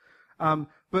sometimes.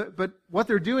 But what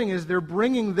they're doing is they're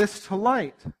bringing this to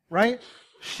light, right?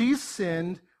 She's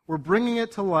sinned. We're bringing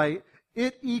it to light.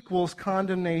 It equals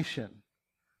condemnation.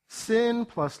 Sin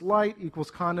plus light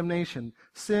equals condemnation.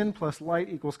 Sin plus light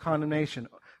equals condemnation.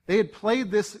 They had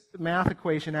played this math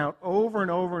equation out over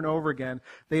and over and over again.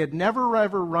 They had never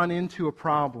ever run into a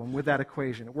problem with that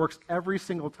equation. It works every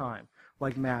single time,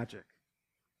 like magic.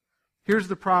 Here's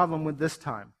the problem with this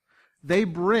time. They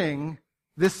bring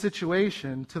this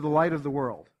situation to the light of the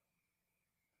world.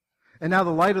 And now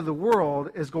the light of the world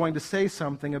is going to say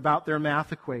something about their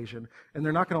math equation, and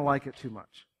they're not going to like it too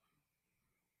much.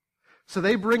 So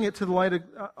they bring it to the light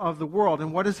of the world,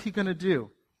 and what is he going to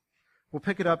do? We'll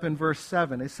pick it up in verse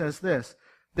 7. It says this,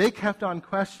 "They kept on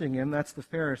questioning him," that's the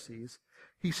Pharisees.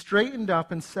 "He straightened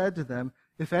up and said to them,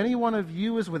 'If any one of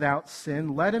you is without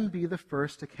sin, let him be the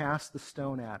first to cast the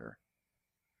stone at her.'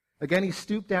 Again he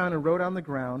stooped down and wrote on the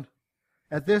ground.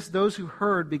 At this, those who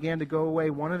heard began to go away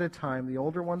one at a time, the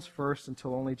older ones first,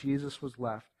 until only Jesus was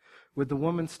left, with the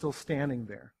woman still standing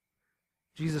there.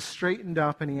 Jesus straightened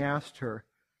up and he asked her,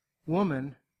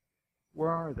 'Woman,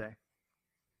 where are they?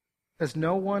 Has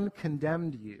no one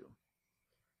condemned you?'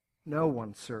 'No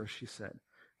one, sir,' she said.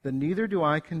 'Then neither do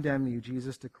I condemn you,'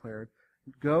 Jesus declared.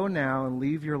 'Go now and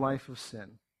leave your life of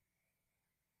sin.'"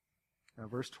 Now,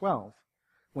 verse 12.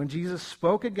 When Jesus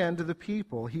spoke again to the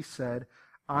people, he said,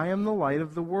 "I am the light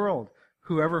of the world.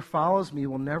 Whoever follows me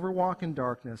will never walk in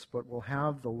darkness, but will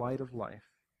have the light of life."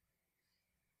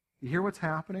 You hear what's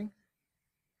happening?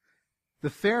 The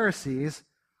Pharisees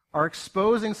are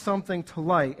exposing something to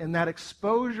light, and that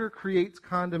exposure creates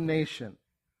condemnation.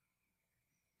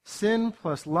 Sin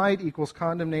plus light equals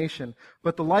condemnation.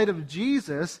 But the light of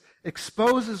Jesus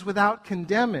exposes without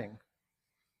condemning.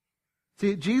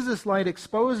 See, Jesus' light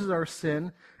exposes our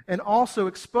sin and also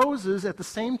exposes at the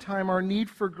same time our need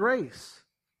for grace.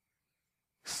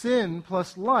 Sin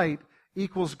plus light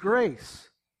equals grace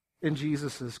in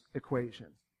Jesus'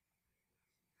 equation.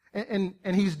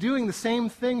 And he's doing the same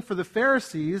thing for the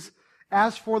Pharisees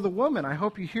as for the woman. I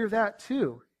hope you hear that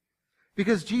too.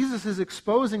 Because Jesus is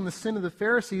exposing the sin of the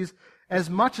Pharisees as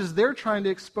much as they're trying to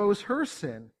expose her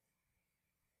sin.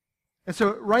 And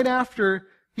so right after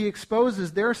he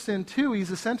exposes their sin too,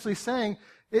 he's essentially saying,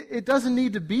 it doesn't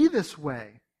need to be this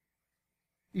way.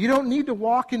 You don't need to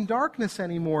walk in darkness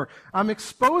anymore. I'm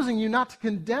exposing you not to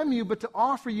condemn you, but to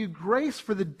offer you grace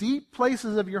for the deep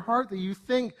places of your heart that you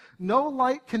think no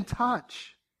light can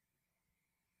touch.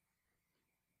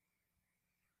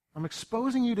 I'm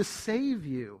exposing you to save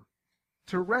you,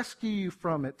 to rescue you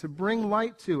from it, to bring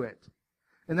light to it.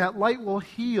 And that light will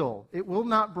heal. It will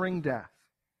not bring death.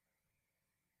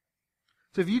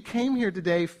 So if you came here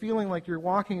today feeling like you're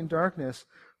walking in darkness,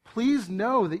 please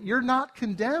know that you're not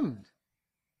condemned.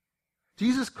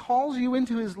 Jesus calls you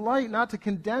into his light not to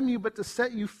condemn you, but to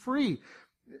set you free.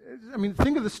 I mean,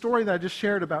 think of the story that I just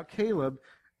shared about Caleb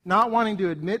not wanting to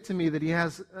admit to me that he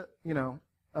has,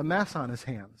 a mess on his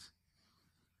hands.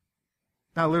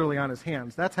 Not literally on his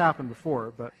hands. That's happened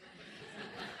before, but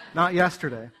not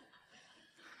yesterday.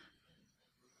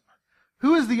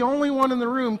 Who is the only one in the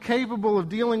room capable of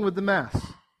dealing with the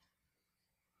mess?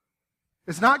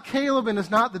 It's not Caleb and it's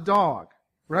not the dog,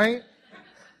 right?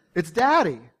 It's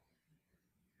Daddy.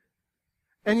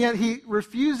 And yet he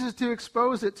refuses to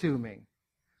expose it to me.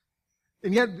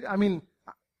 And yet,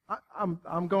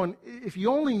 I'm going, if you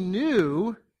only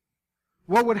knew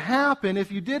what would happen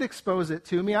if you did expose it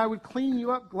to me, I would clean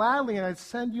you up gladly and I'd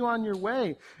send you on your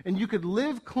way and you could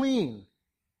live clean.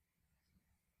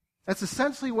 That's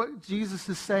essentially what Jesus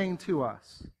is saying to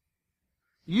us.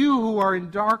 You who are in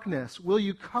darkness, will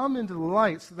you come into the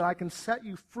light so that I can set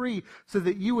you free, so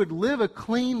that you would live a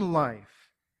clean life?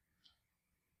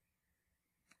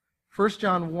 1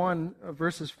 John 1,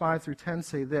 verses 5 through 10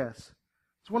 say this.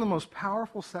 It's one of the most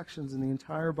powerful sections in the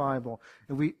entire Bible,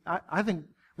 and I think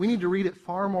we need to read it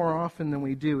far more often than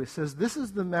we do. It says, "This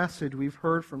is the message we've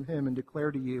heard from him and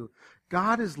declare to you.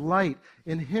 God is light.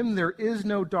 In him there is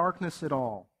no darkness at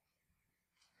all.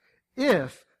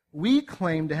 If we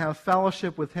claim to have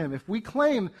fellowship with him, if we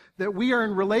claim that we are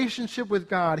in relationship with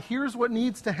God, here's what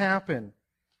needs to happen.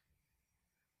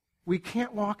 We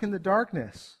can't walk in the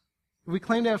darkness. If we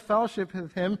claim to have fellowship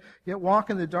with him, yet walk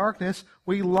in the darkness,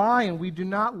 we lie and we do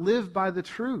not live by the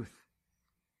truth.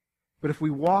 But if we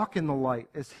walk in the light,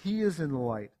 as he is in the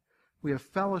light, we have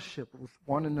fellowship with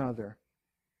one another.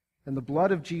 And the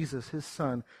blood of Jesus, his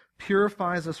Son,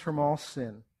 purifies us from all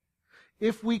sin.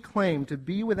 If we claim to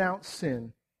be without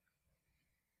sin,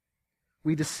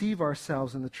 we deceive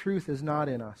ourselves and the truth is not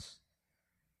in us.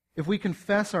 If we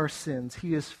confess our sins,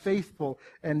 he is faithful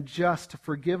and just to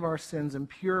forgive our sins and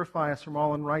purify us from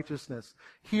all unrighteousness.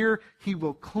 Here, he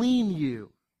will clean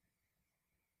you.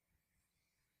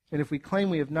 And if we claim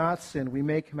we have not sinned, we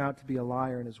make him out to be a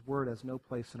liar, and his word has no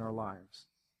place in our lives."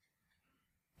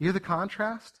 You hear the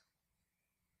contrast?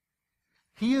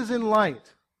 He is in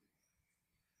light.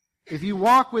 If you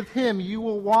walk with him, you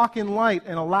will walk in light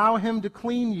and allow him to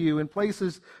clean you in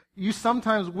places you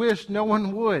sometimes wish no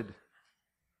one would.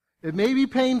 It may be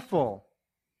painful.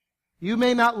 You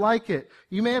may not like it.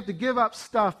 You may have to give up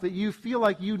stuff that you feel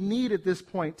like you need at this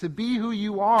point to be who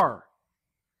you are.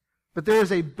 But there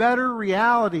is a better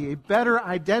reality, a better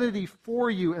identity for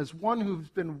you as one who's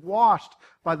been washed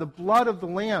by the blood of the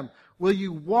Lamb. Will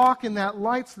you walk in that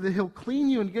light so that he'll clean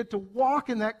you and get to walk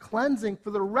in that cleansing for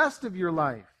the rest of your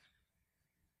life?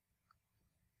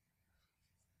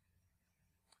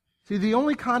 See, the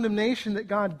only condemnation that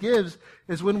God gives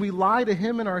is when we lie to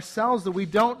him and ourselves that we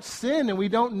don't sin and we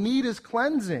don't need his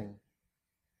cleansing.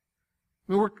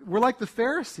 I mean, we're like the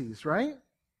Pharisees, right?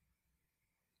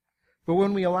 But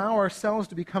when we allow ourselves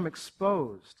to become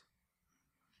exposed,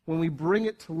 when we bring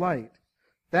it to light,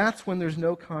 that's when there's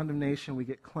no condemnation. We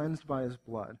get cleansed by his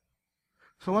blood.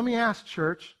 So let me ask,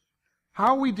 church,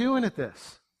 how are we doing at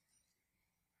this?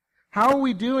 How are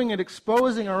we doing at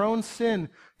exposing our own sin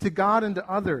to God and to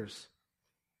others?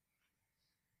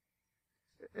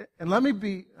 And let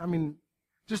me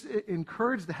just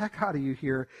encourage the heck out of you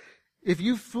here. If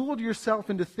you fooled yourself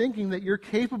into thinking that you're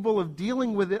capable of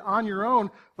dealing with it on your own,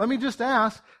 let me just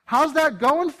ask, how's that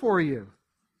going for you?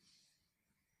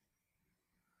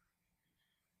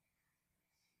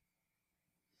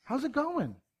 How's it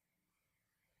going?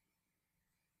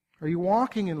 Are you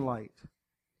walking in light?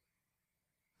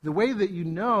 The way that you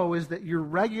know is that you're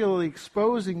regularly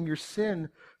exposing your sin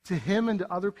to him and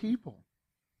to other people.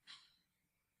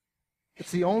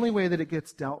 It's the only way that it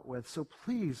gets dealt with. So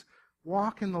please,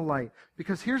 walk in the light.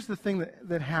 Because here's the thing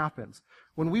that happens.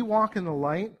 When we walk in the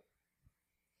light,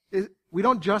 we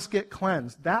don't just get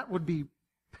cleansed. That would be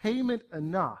payment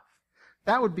enough.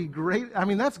 That would be great. I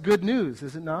mean, that's good news,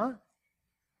 is it not?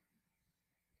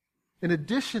 In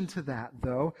addition to that,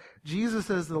 though, Jesus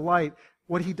as the light,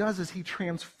 what he does is he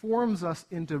transforms us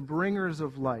into bringers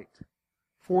of light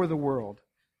for the world.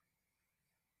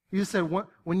 Jesus said,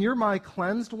 when you're my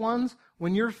cleansed ones,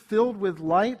 when you're filled with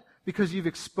light because you've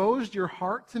exposed your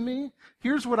heart to me,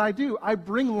 here's what I do. I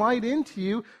bring light into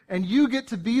you, and you get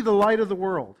to be the light of the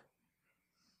world.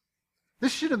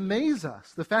 This should amaze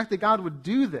us, the fact that God would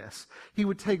do this. He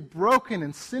would take broken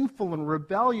and sinful and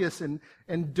rebellious and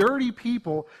dirty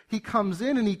people. He comes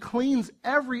in and he cleans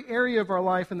every area of our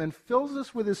life and then fills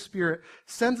us with his Spirit,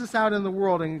 sends us out in the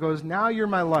world, and goes, now you're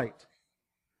my light.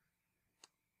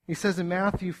 He says in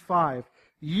Matthew 5,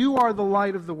 you are the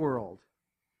light of the world.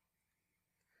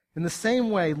 In the same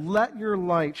way, let your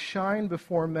light shine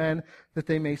before men that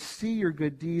they may see your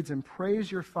good deeds and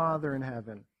praise your Father in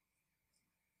heaven.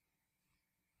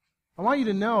 I want you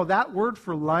to know that word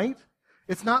for light,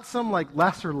 it's not some like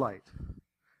lesser light.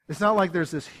 It's not like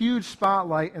there's this huge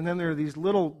spotlight and then there are these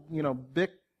little,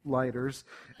 Bic lighters,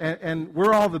 and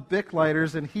we're all the Bic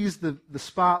lighters and he's the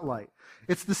spotlight.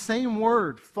 It's the same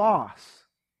word, phos,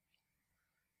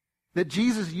 that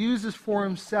Jesus uses for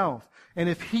himself. And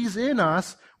if he's in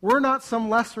us, we're not some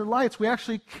lesser lights. We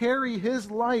actually carry his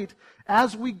light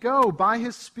as we go by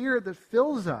his Spirit that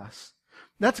fills us.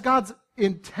 That's God's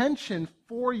intention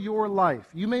for your life.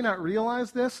 You may not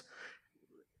realize this.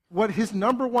 What his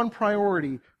number one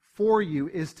priority for you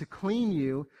is to clean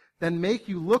you, then make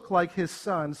you look like his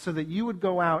Son so that you would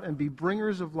go out and be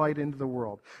bringers of light into the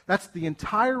world. That's the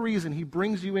entire reason he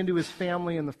brings you into his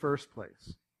family in the first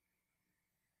place.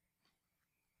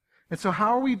 And so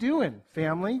how are we doing,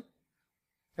 family,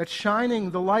 at shining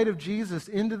the light of Jesus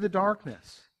into the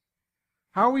darkness?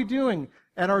 How are we doing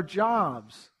at our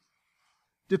jobs?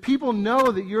 Do people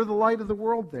know that you're the light of the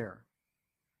world there?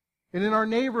 And in our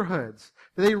neighborhoods,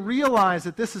 do they realize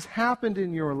that this has happened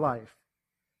in your life?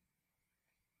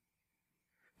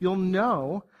 You'll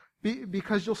know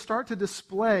because you'll start to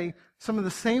display some of the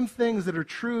same things that are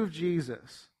true of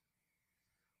Jesus.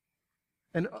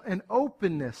 An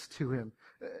openness to him,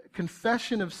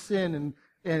 confession of sin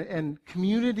and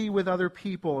community with other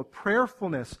people,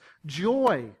 prayerfulness,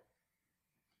 joy.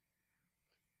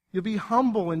 You'll be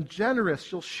humble and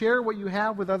generous. You'll share what you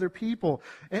have with other people.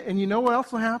 And you know what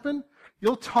else will happen?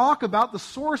 You'll talk about the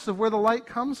source of where the light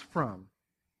comes from.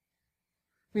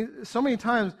 I mean, so many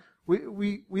times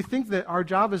we think that our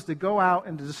job is to go out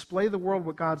and to display the world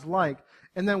what God's like,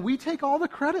 and then we take all the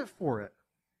credit for it.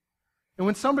 And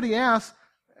when somebody asks,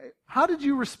 how did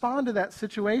you respond to that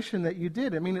situation that you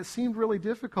did? I mean, it seemed really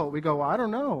difficult. We go, well, I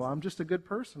don't know. I'm just a good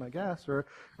person, I guess. Or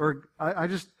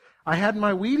I had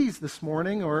my Wheaties this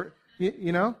morning, or,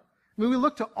 you know. I mean, we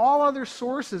look to all other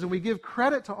sources and we give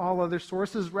credit to all other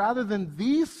sources rather than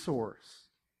the source.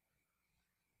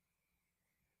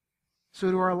 So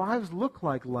do our lives look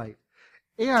like light?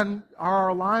 And are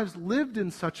our lives lived in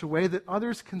such a way that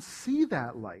others can see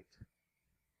that light?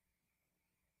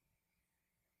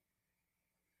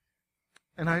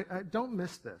 And I don't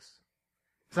miss this.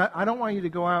 Because I don't want you to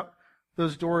go out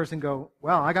those doors and go,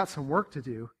 well, I got some work to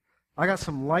do. I got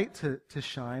some light to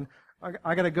shine.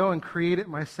 I got to go and create it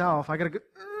myself. I got to go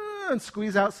and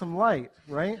squeeze out some light,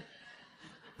 right?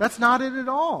 That's not it at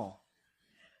all.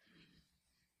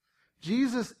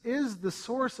 Jesus is the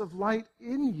source of light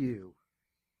in you.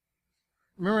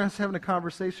 I remember I was having a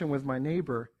conversation with my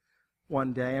neighbor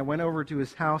one day. I went over to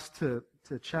his house to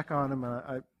check on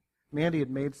him. Mandy had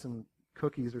made some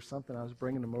cookies or something. I was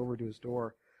bringing them over to his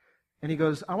door. And he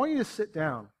goes, I want you to sit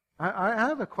down. I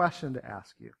have a question to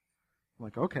ask you. I'm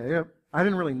like, okay. I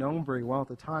didn't really know him very well at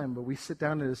the time, but we sit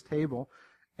down at his table,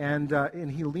 and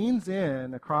he leans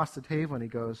in across the table and he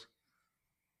goes,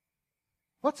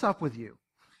 what's up with you?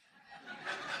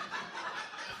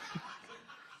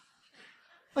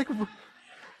 Like,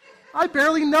 I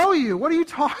barely know you. What are you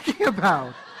talking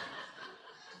about?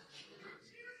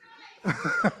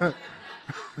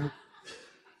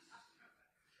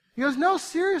 He goes, no,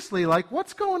 seriously, like,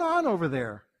 what's going on over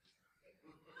there?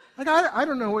 Like, I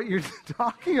don't know what you're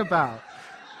talking about.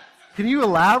 Can you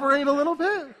elaborate a little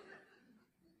bit?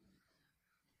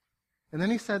 And then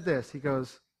he said this. He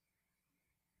goes,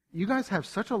 you guys have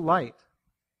such a light,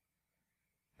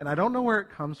 and I don't know where it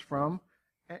comes from,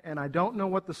 and I don't know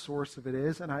what the source of it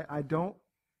is, and I don't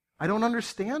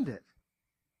understand it,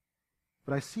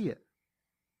 but I see it.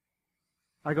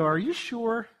 I go, are you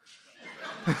sure?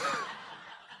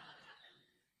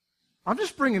 I'm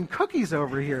just bringing cookies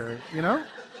over here, you know?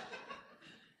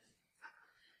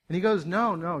 And he goes,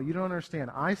 no, you don't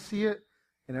understand. I see it,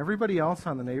 and everybody else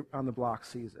on the block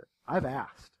sees it. I've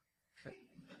asked.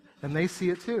 And they see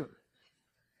it too.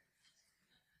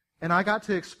 And I got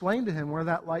to explain to him where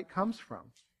that light comes from.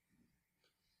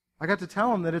 I got to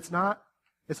tell him that it's not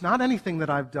anything that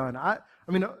I've done. I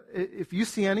mean, if you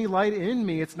see any light in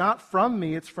me, it's not from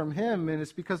me, it's from him, and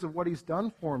it's because of what he's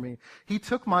done for me. He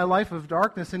took my life of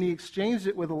darkness and he exchanged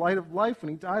it with the light of life when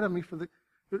he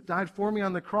died for me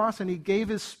on the cross, and he gave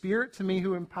his Spirit to me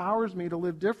who empowers me to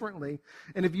live differently.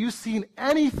 And if you've seen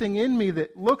anything in me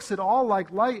that looks at all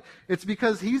like light, it's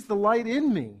because he's the light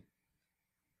in me.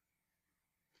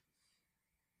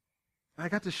 I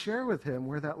got to share with him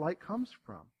where that light comes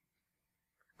from.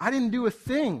 I didn't do a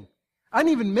thing. I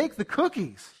didn't even make the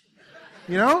cookies.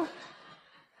 You know?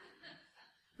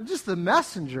 I'm just the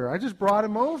messenger. I just brought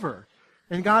him over.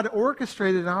 And God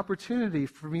orchestrated an opportunity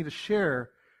for me to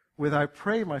share with, I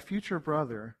pray, my future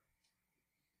brother,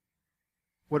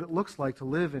 what it looks like to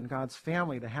live in God's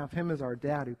family, to have him as our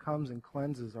dad who comes and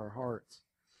cleanses our hearts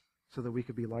so that we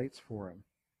could be lights for him.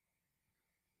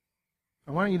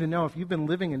 I want you to know, if you've been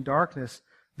living in darkness,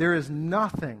 there is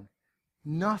nothing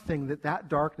that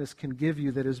darkness can give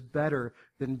you that is better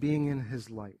than being in his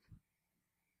light.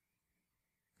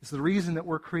 It's the reason that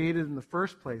we're created in the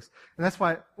first place. And that's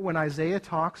why when Isaiah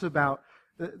talks about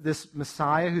this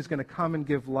Messiah who's going to come and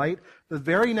give light, the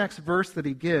very next verse that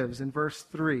he gives, in verse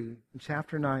 3, in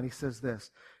chapter 9, he says this,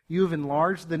 you have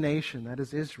enlarged the nation, that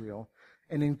is Israel,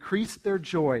 and increased their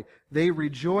joy. They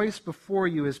rejoice before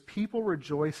you as people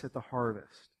rejoice at the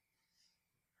harvest.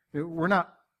 We're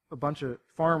not a bunch of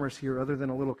farmers here other than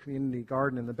a little community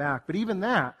garden in the back. But even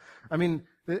that, I mean,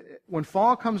 when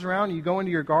fall comes around, you go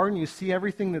into your garden, you see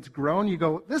everything that's grown, you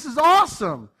go, this is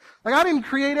awesome. Like, I didn't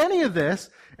create any of this,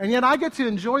 and yet I get to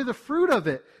enjoy the fruit of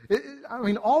it. I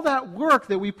mean, all that work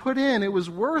that we put in, it was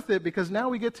worth it because now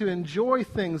we get to enjoy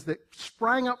things that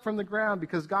sprang up from the ground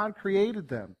because God created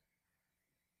them.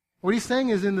 What he's saying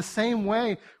is, in the same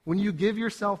way, when you give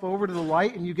yourself over to the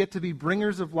light and you get to be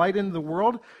bringers of light into the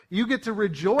world, you get to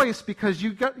rejoice because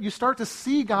you start to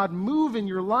see God move in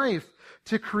your life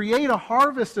to create a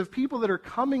harvest of people that are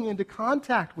coming into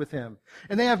contact with him.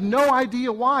 And they have no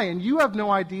idea why, and you have no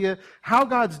idea how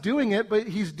God's doing it, but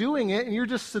he's doing it, and you're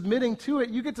just submitting to it.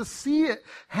 You get to see it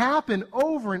happen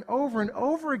over and over and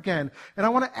over again. And I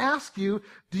want to ask you,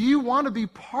 do you want to be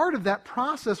part of that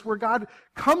process where God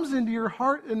comes into your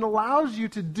heart and allows you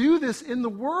to do this in the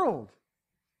world?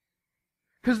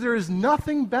 Because there is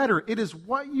nothing better. It is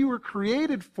what you were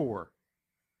created for.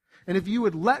 And if you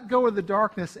would let go of the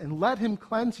darkness and let him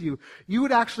cleanse you, you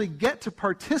would actually get to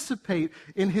participate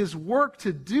in his work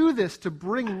to do this, to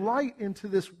bring light into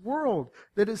this world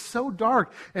that is so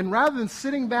dark. And rather than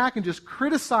sitting back and just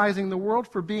criticizing the world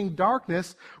for being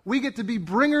darkness, we get to be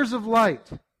bringers of light.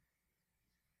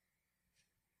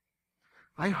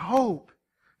 I hope,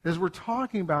 as we're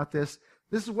talking about this,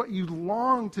 this is what you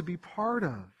long to be part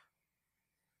of.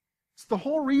 It's the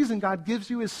whole reason God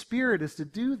gives you his Spirit, is to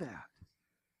do that.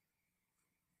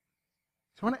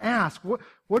 So I want to ask,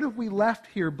 what have we left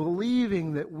here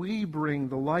believing that we bring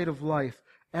the light of life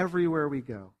everywhere we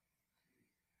go?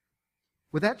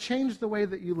 Would that change the way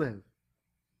that you live?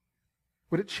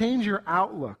 Would it change your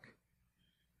outlook?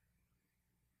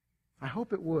 I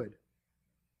hope it would.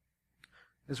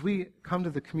 As we come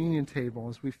to the communion table,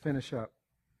 as we finish up,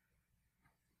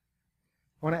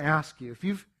 I want to ask you, if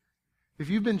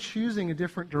you've been choosing a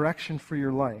different direction for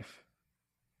your life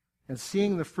and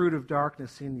seeing the fruit of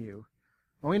darkness in you,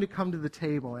 I want you to come to the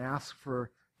table and ask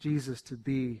for Jesus to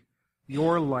be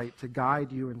your light, to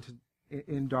guide you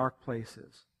in dark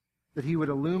places, that he would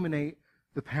illuminate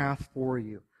the path for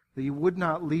you, that you would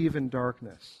not leave in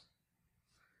darkness.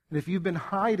 And if you've been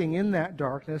hiding in that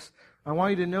darkness, I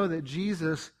want you to know that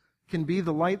Jesus can be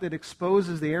the light that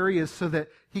exposes the areas so that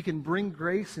he can bring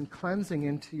grace and cleansing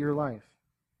into your life.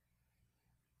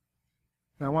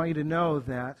 And I want you to know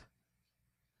that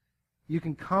you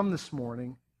can come this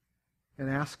morning and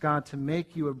ask God to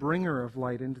make you a bringer of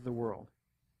light into the world.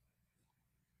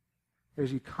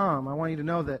 As you come, I want you to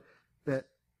know that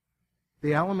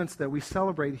the elements that we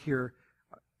celebrate here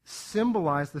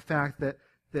symbolize the fact that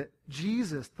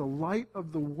Jesus, the light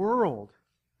of the world,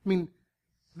 I mean,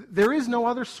 there is no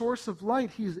other source of light,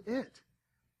 he's it,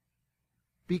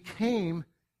 became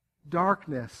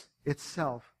darkness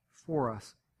itself for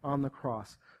us on the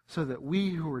cross, so that we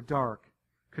who are dark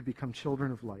could become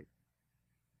children of light.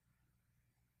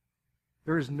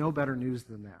 There is no better news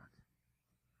than that.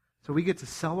 So we get to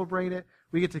celebrate it.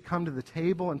 We get to come to the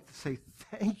table and say,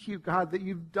 thank you, God, that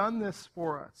you've done this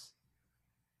for us.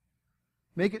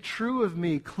 Make it true of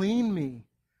me, clean me,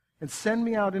 and send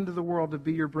me out into the world to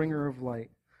be your bringer of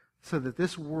light, so that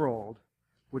this world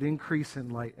would increase in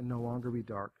light and no longer be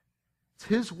dark. It's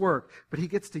his work, but he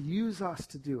gets to use us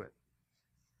to do it.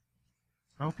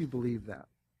 I hope you believe that.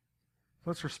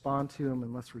 Let's respond to him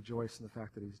and let's rejoice in the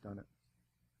fact that he's done it.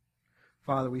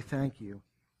 Father, we thank you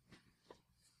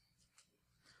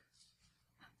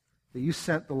that you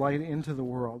sent the light into the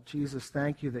world. Jesus,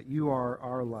 thank you that you are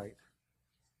our light.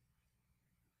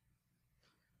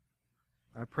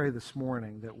 I pray this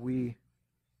morning that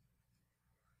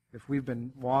if we've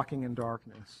been walking in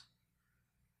darkness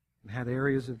and had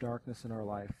areas of darkness in our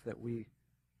life, that we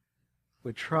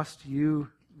would trust you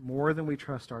more than we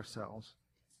trust ourselves,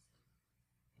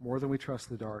 more than we trust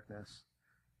the darkness,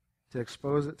 to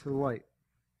expose it to the light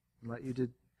and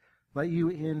let you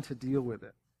in to deal with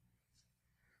it.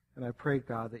 And I pray,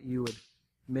 God, that you would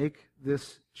make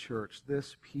this church,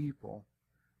 this people,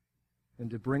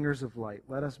 into bringers of light.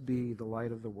 Let us be the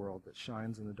light of the world that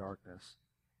shines in the darkness.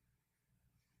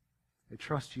 I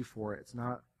trust you for it. It's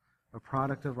not a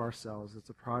product of ourselves. It's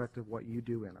a product of what you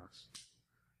do in us.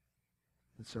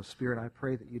 And so, Spirit, I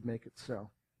pray that you'd make it so.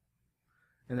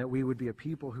 And that we would be a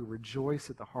people who rejoice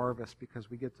at the harvest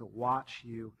because we get to watch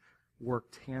you work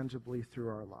tangibly through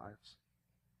our lives.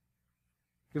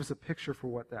 Give us a picture for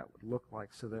what that would look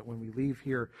like so that when we leave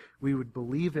here, we would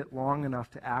believe it long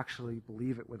enough to actually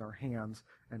believe it with our hands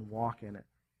and walk in it.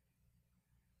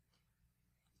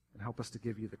 And help us to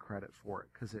give you the credit for it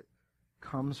because it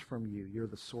comes from you. You're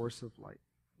the source of light.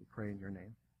 We pray in your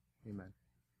name. Amen.